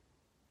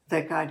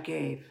that God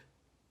gave?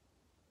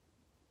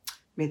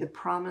 May the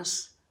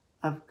promise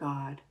of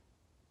God,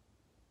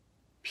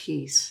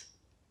 peace,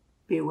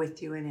 be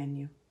with you and in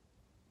you.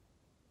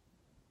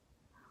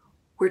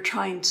 We're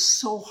trying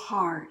so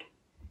hard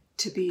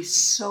to be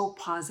so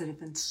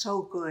positive and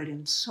so good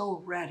and so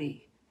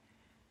ready.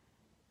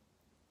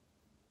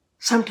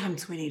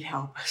 Sometimes we need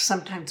help.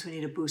 Sometimes we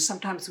need a boost.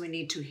 Sometimes we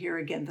need to hear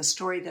again the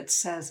story that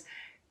says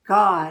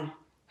God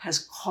has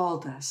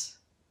called us.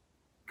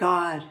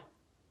 God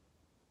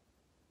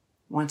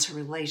wants a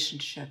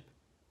relationship,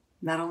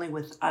 not only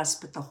with us,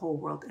 but the whole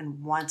world,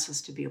 and wants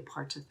us to be a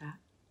part of that.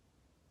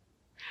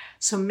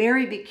 So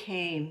Mary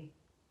became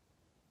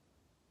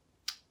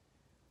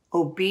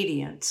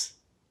obedient,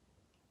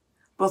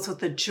 both with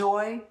the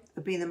joy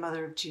of being the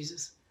mother of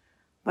Jesus,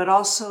 but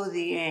also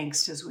the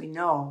angst, as we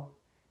know,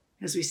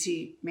 as we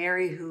see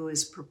Mary, who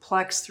is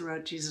perplexed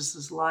throughout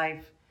Jesus'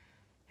 life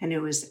and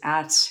who is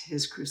at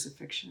his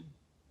crucifixion.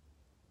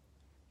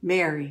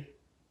 Mary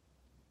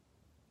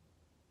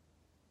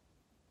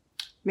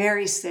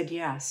said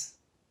yes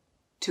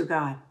to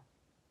God.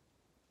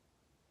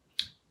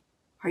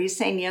 Are you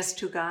saying yes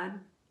to God?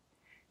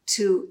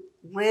 To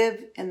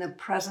live in the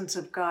presence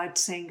of God,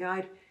 saying,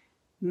 "God,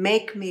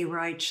 make me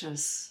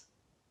righteous,"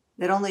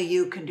 that only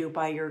you can do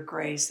by your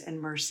grace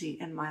and mercy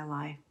in my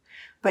life.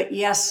 But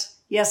yes,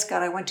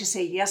 God, I want to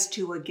say yes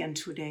to you again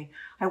today.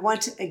 I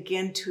want to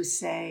again to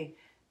say,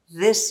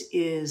 this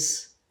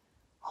is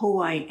who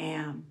I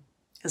am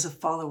as a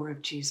follower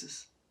of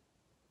Jesus.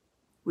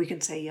 We can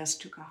say yes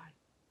to God.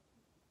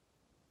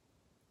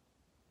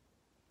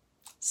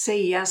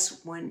 Say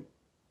yes when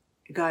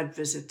God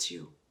visits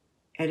you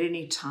at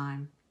any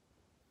time.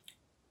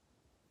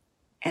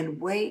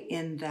 And weigh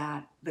in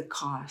that the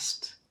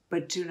cost,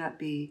 but do not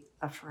be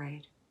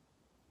afraid.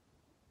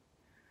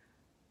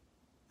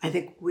 I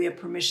think we have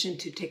permission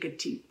to take a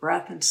deep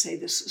breath and say,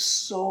 this is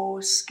so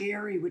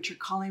scary, what you're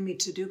calling me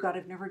to do. God,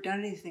 I've never done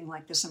anything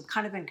like this. I'm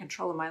kind of in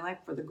control of my life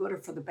for the good or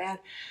for the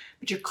bad,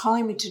 but you're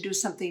calling me to do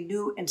something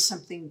new and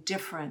something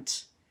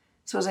different.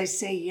 So as I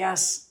say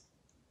yes,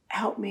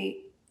 help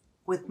me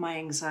with my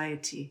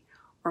anxiety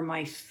or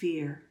my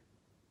fear.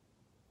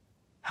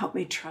 Help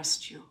me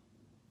trust you.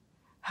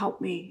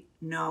 Help me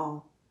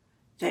know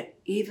that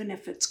even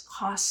if it's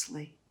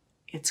costly,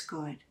 it's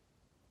good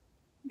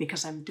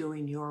because I'm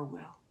doing your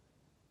will,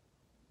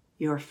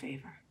 your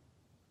favor.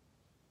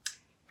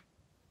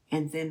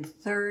 And then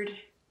third,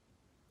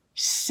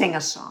 sing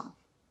a song.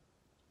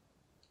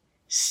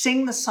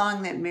 Sing the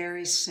song that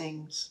Mary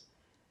sings.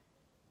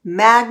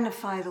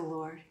 Magnify the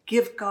Lord.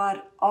 Give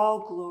God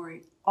all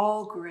glory,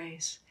 all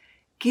grace.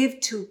 Give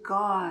to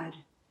God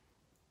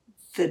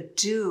the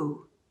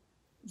due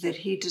that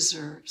he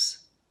deserves.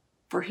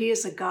 For he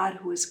is a God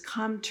who has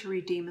come to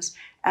redeem us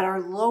at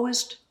our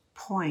lowest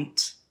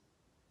point.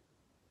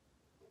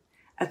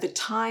 At the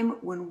time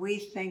when we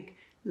think,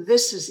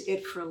 this is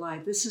it for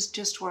life. This is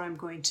just what I'm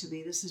going to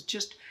be. This is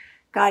just,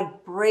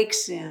 God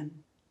breaks in.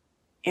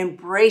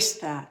 Embrace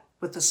that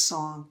with a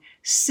song.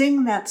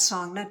 Sing that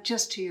song, not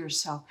just to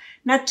yourself,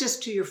 not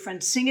just to your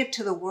friends. Sing it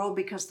to the world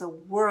because the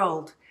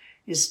world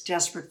is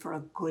desperate for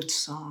a good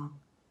song.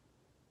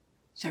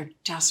 They're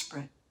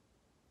desperate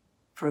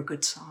for a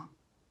good song.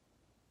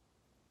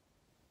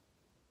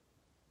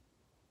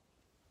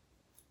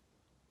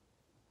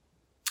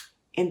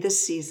 In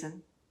this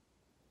season,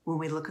 when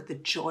we look at the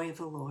joy of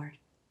the Lord,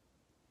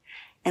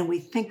 and we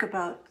think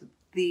about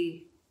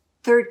the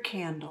third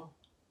candle,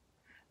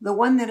 the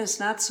one that is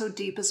not so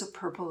deep as a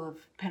purple of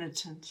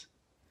penitence,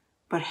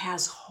 but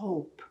has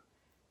hope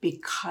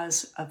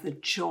because of the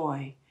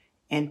joy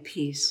and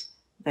peace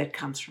that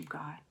comes from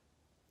God.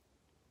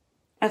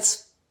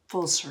 That's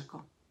full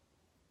circle.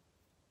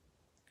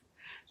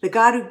 The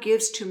God who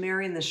gives to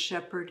Mary and the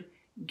shepherd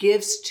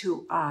gives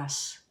to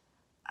us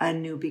a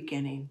new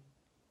beginning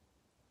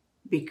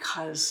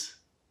because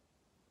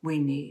we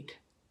need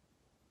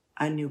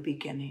a new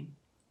beginning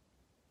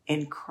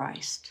in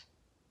Christ.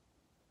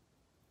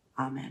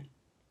 Amen.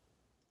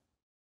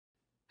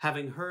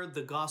 Having heard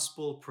the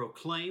gospel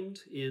proclaimed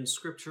in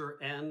scripture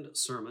and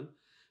sermon,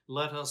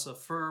 let us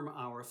affirm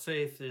our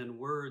faith in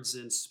words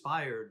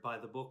inspired by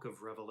the book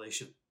of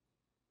Revelation.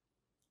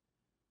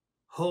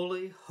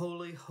 Holy,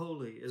 holy,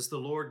 holy is the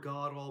Lord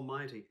God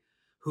Almighty,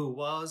 who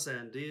was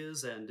and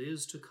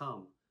is to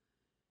come.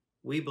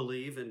 We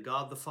believe in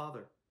God the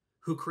Father,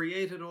 who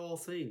created all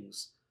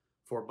things,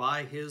 for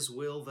by his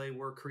will they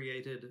were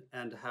created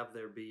and have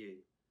their being.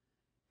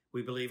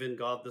 We believe in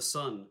God the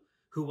Son,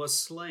 who was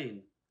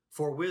slain,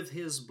 for with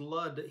his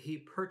blood he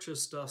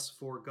purchased us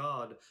for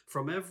God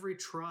from every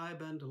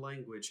tribe and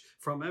language,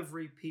 from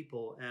every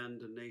people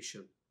and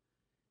nation.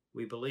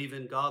 We believe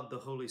in God the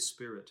Holy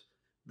Spirit.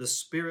 The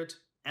Spirit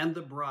and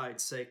the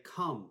bride say,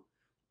 "Come."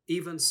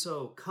 Even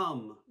so,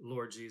 come,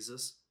 Lord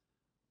Jesus.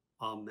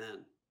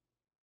 Amen.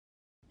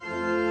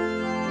 Go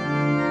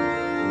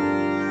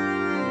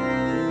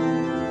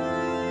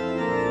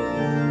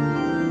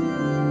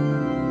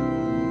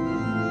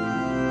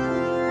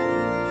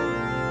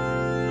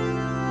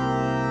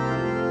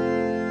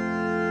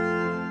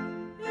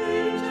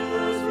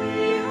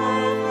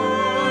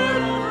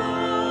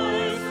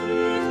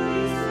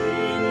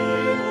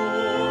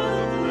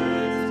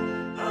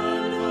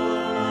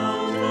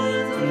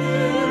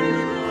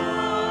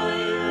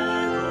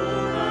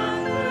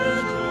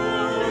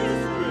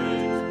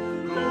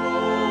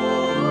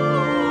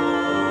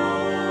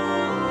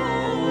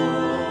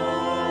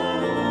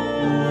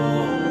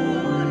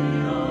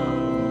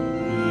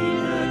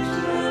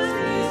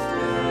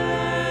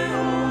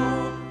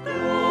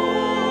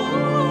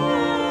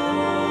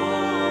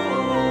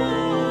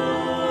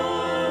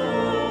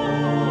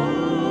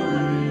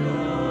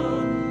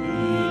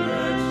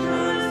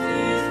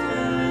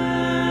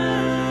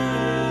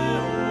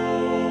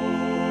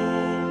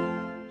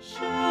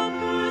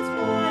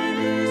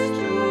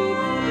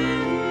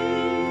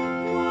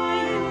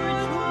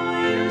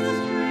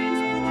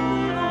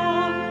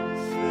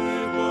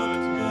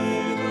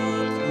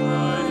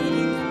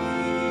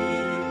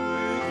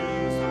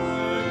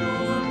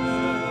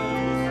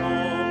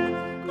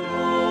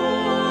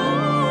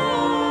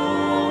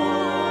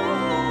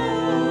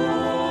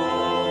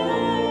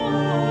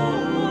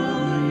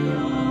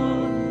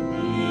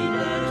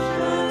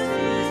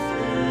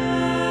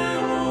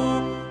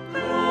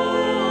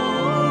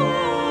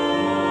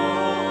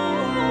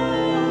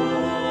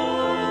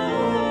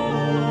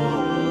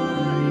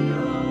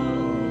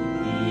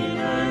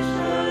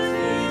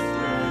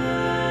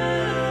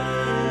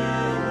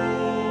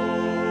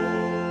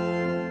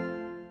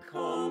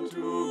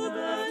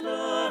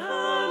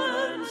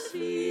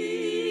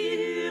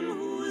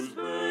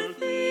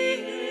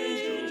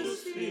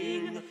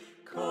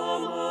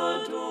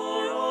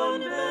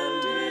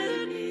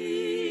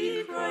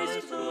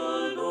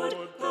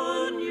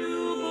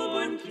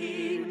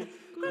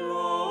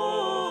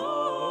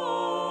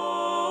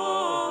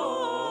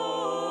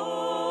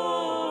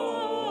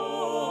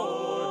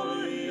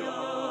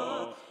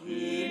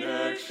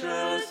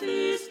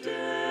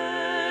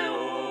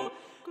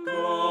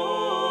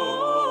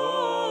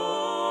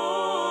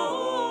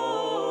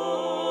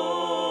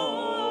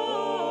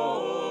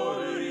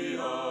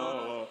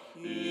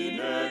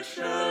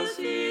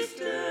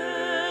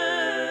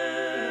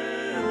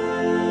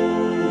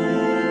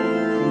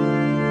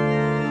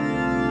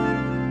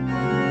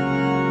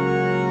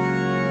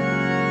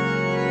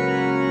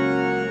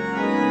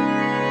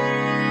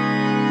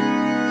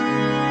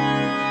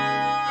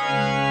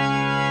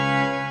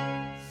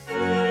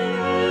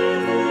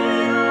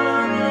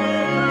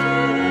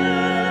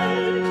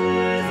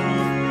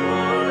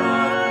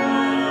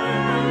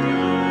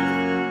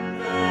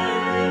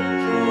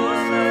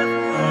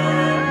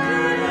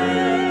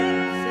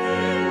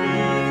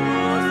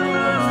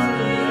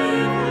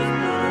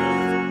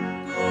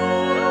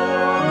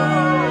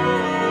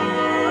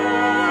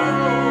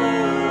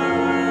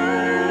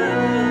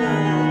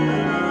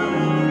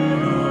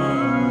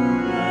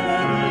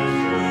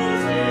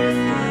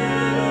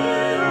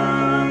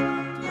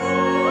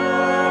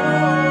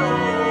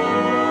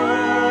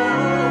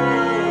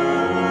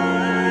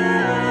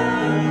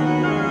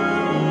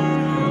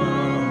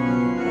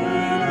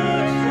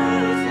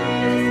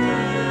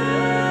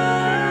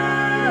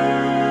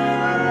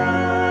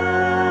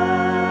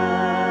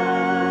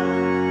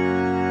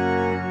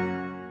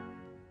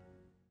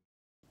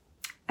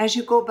As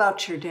you go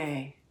about your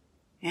day,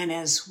 and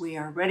as we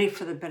are ready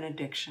for the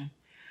benediction,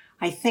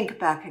 I think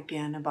back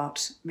again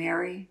about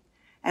Mary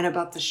and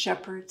about the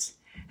shepherds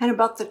and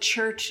about the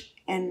church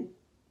in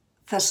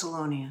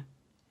Thessalonica.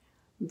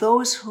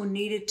 Those who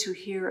needed to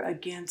hear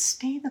again,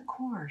 stay the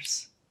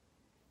course.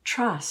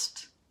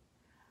 Trust,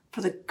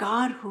 for the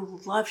God who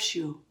loves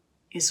you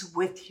is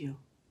with you.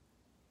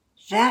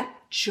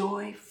 That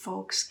joy,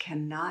 folks,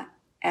 cannot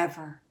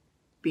ever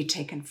be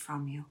taken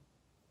from you.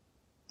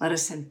 Let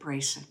us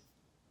embrace it.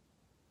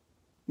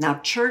 Now,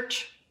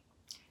 church,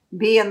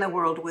 be in the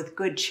world with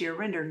good cheer,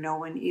 render no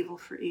one evil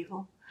for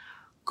evil.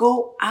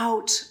 Go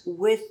out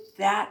with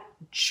that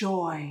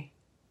joy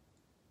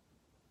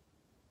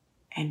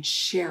and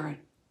share it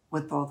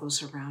with all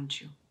those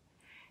around you.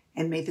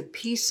 And may the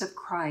peace of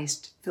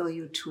Christ fill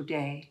you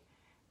today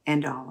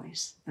and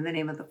always. In the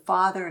name of the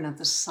Father, and of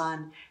the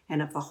Son,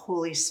 and of the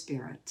Holy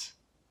Spirit.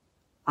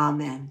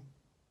 Amen.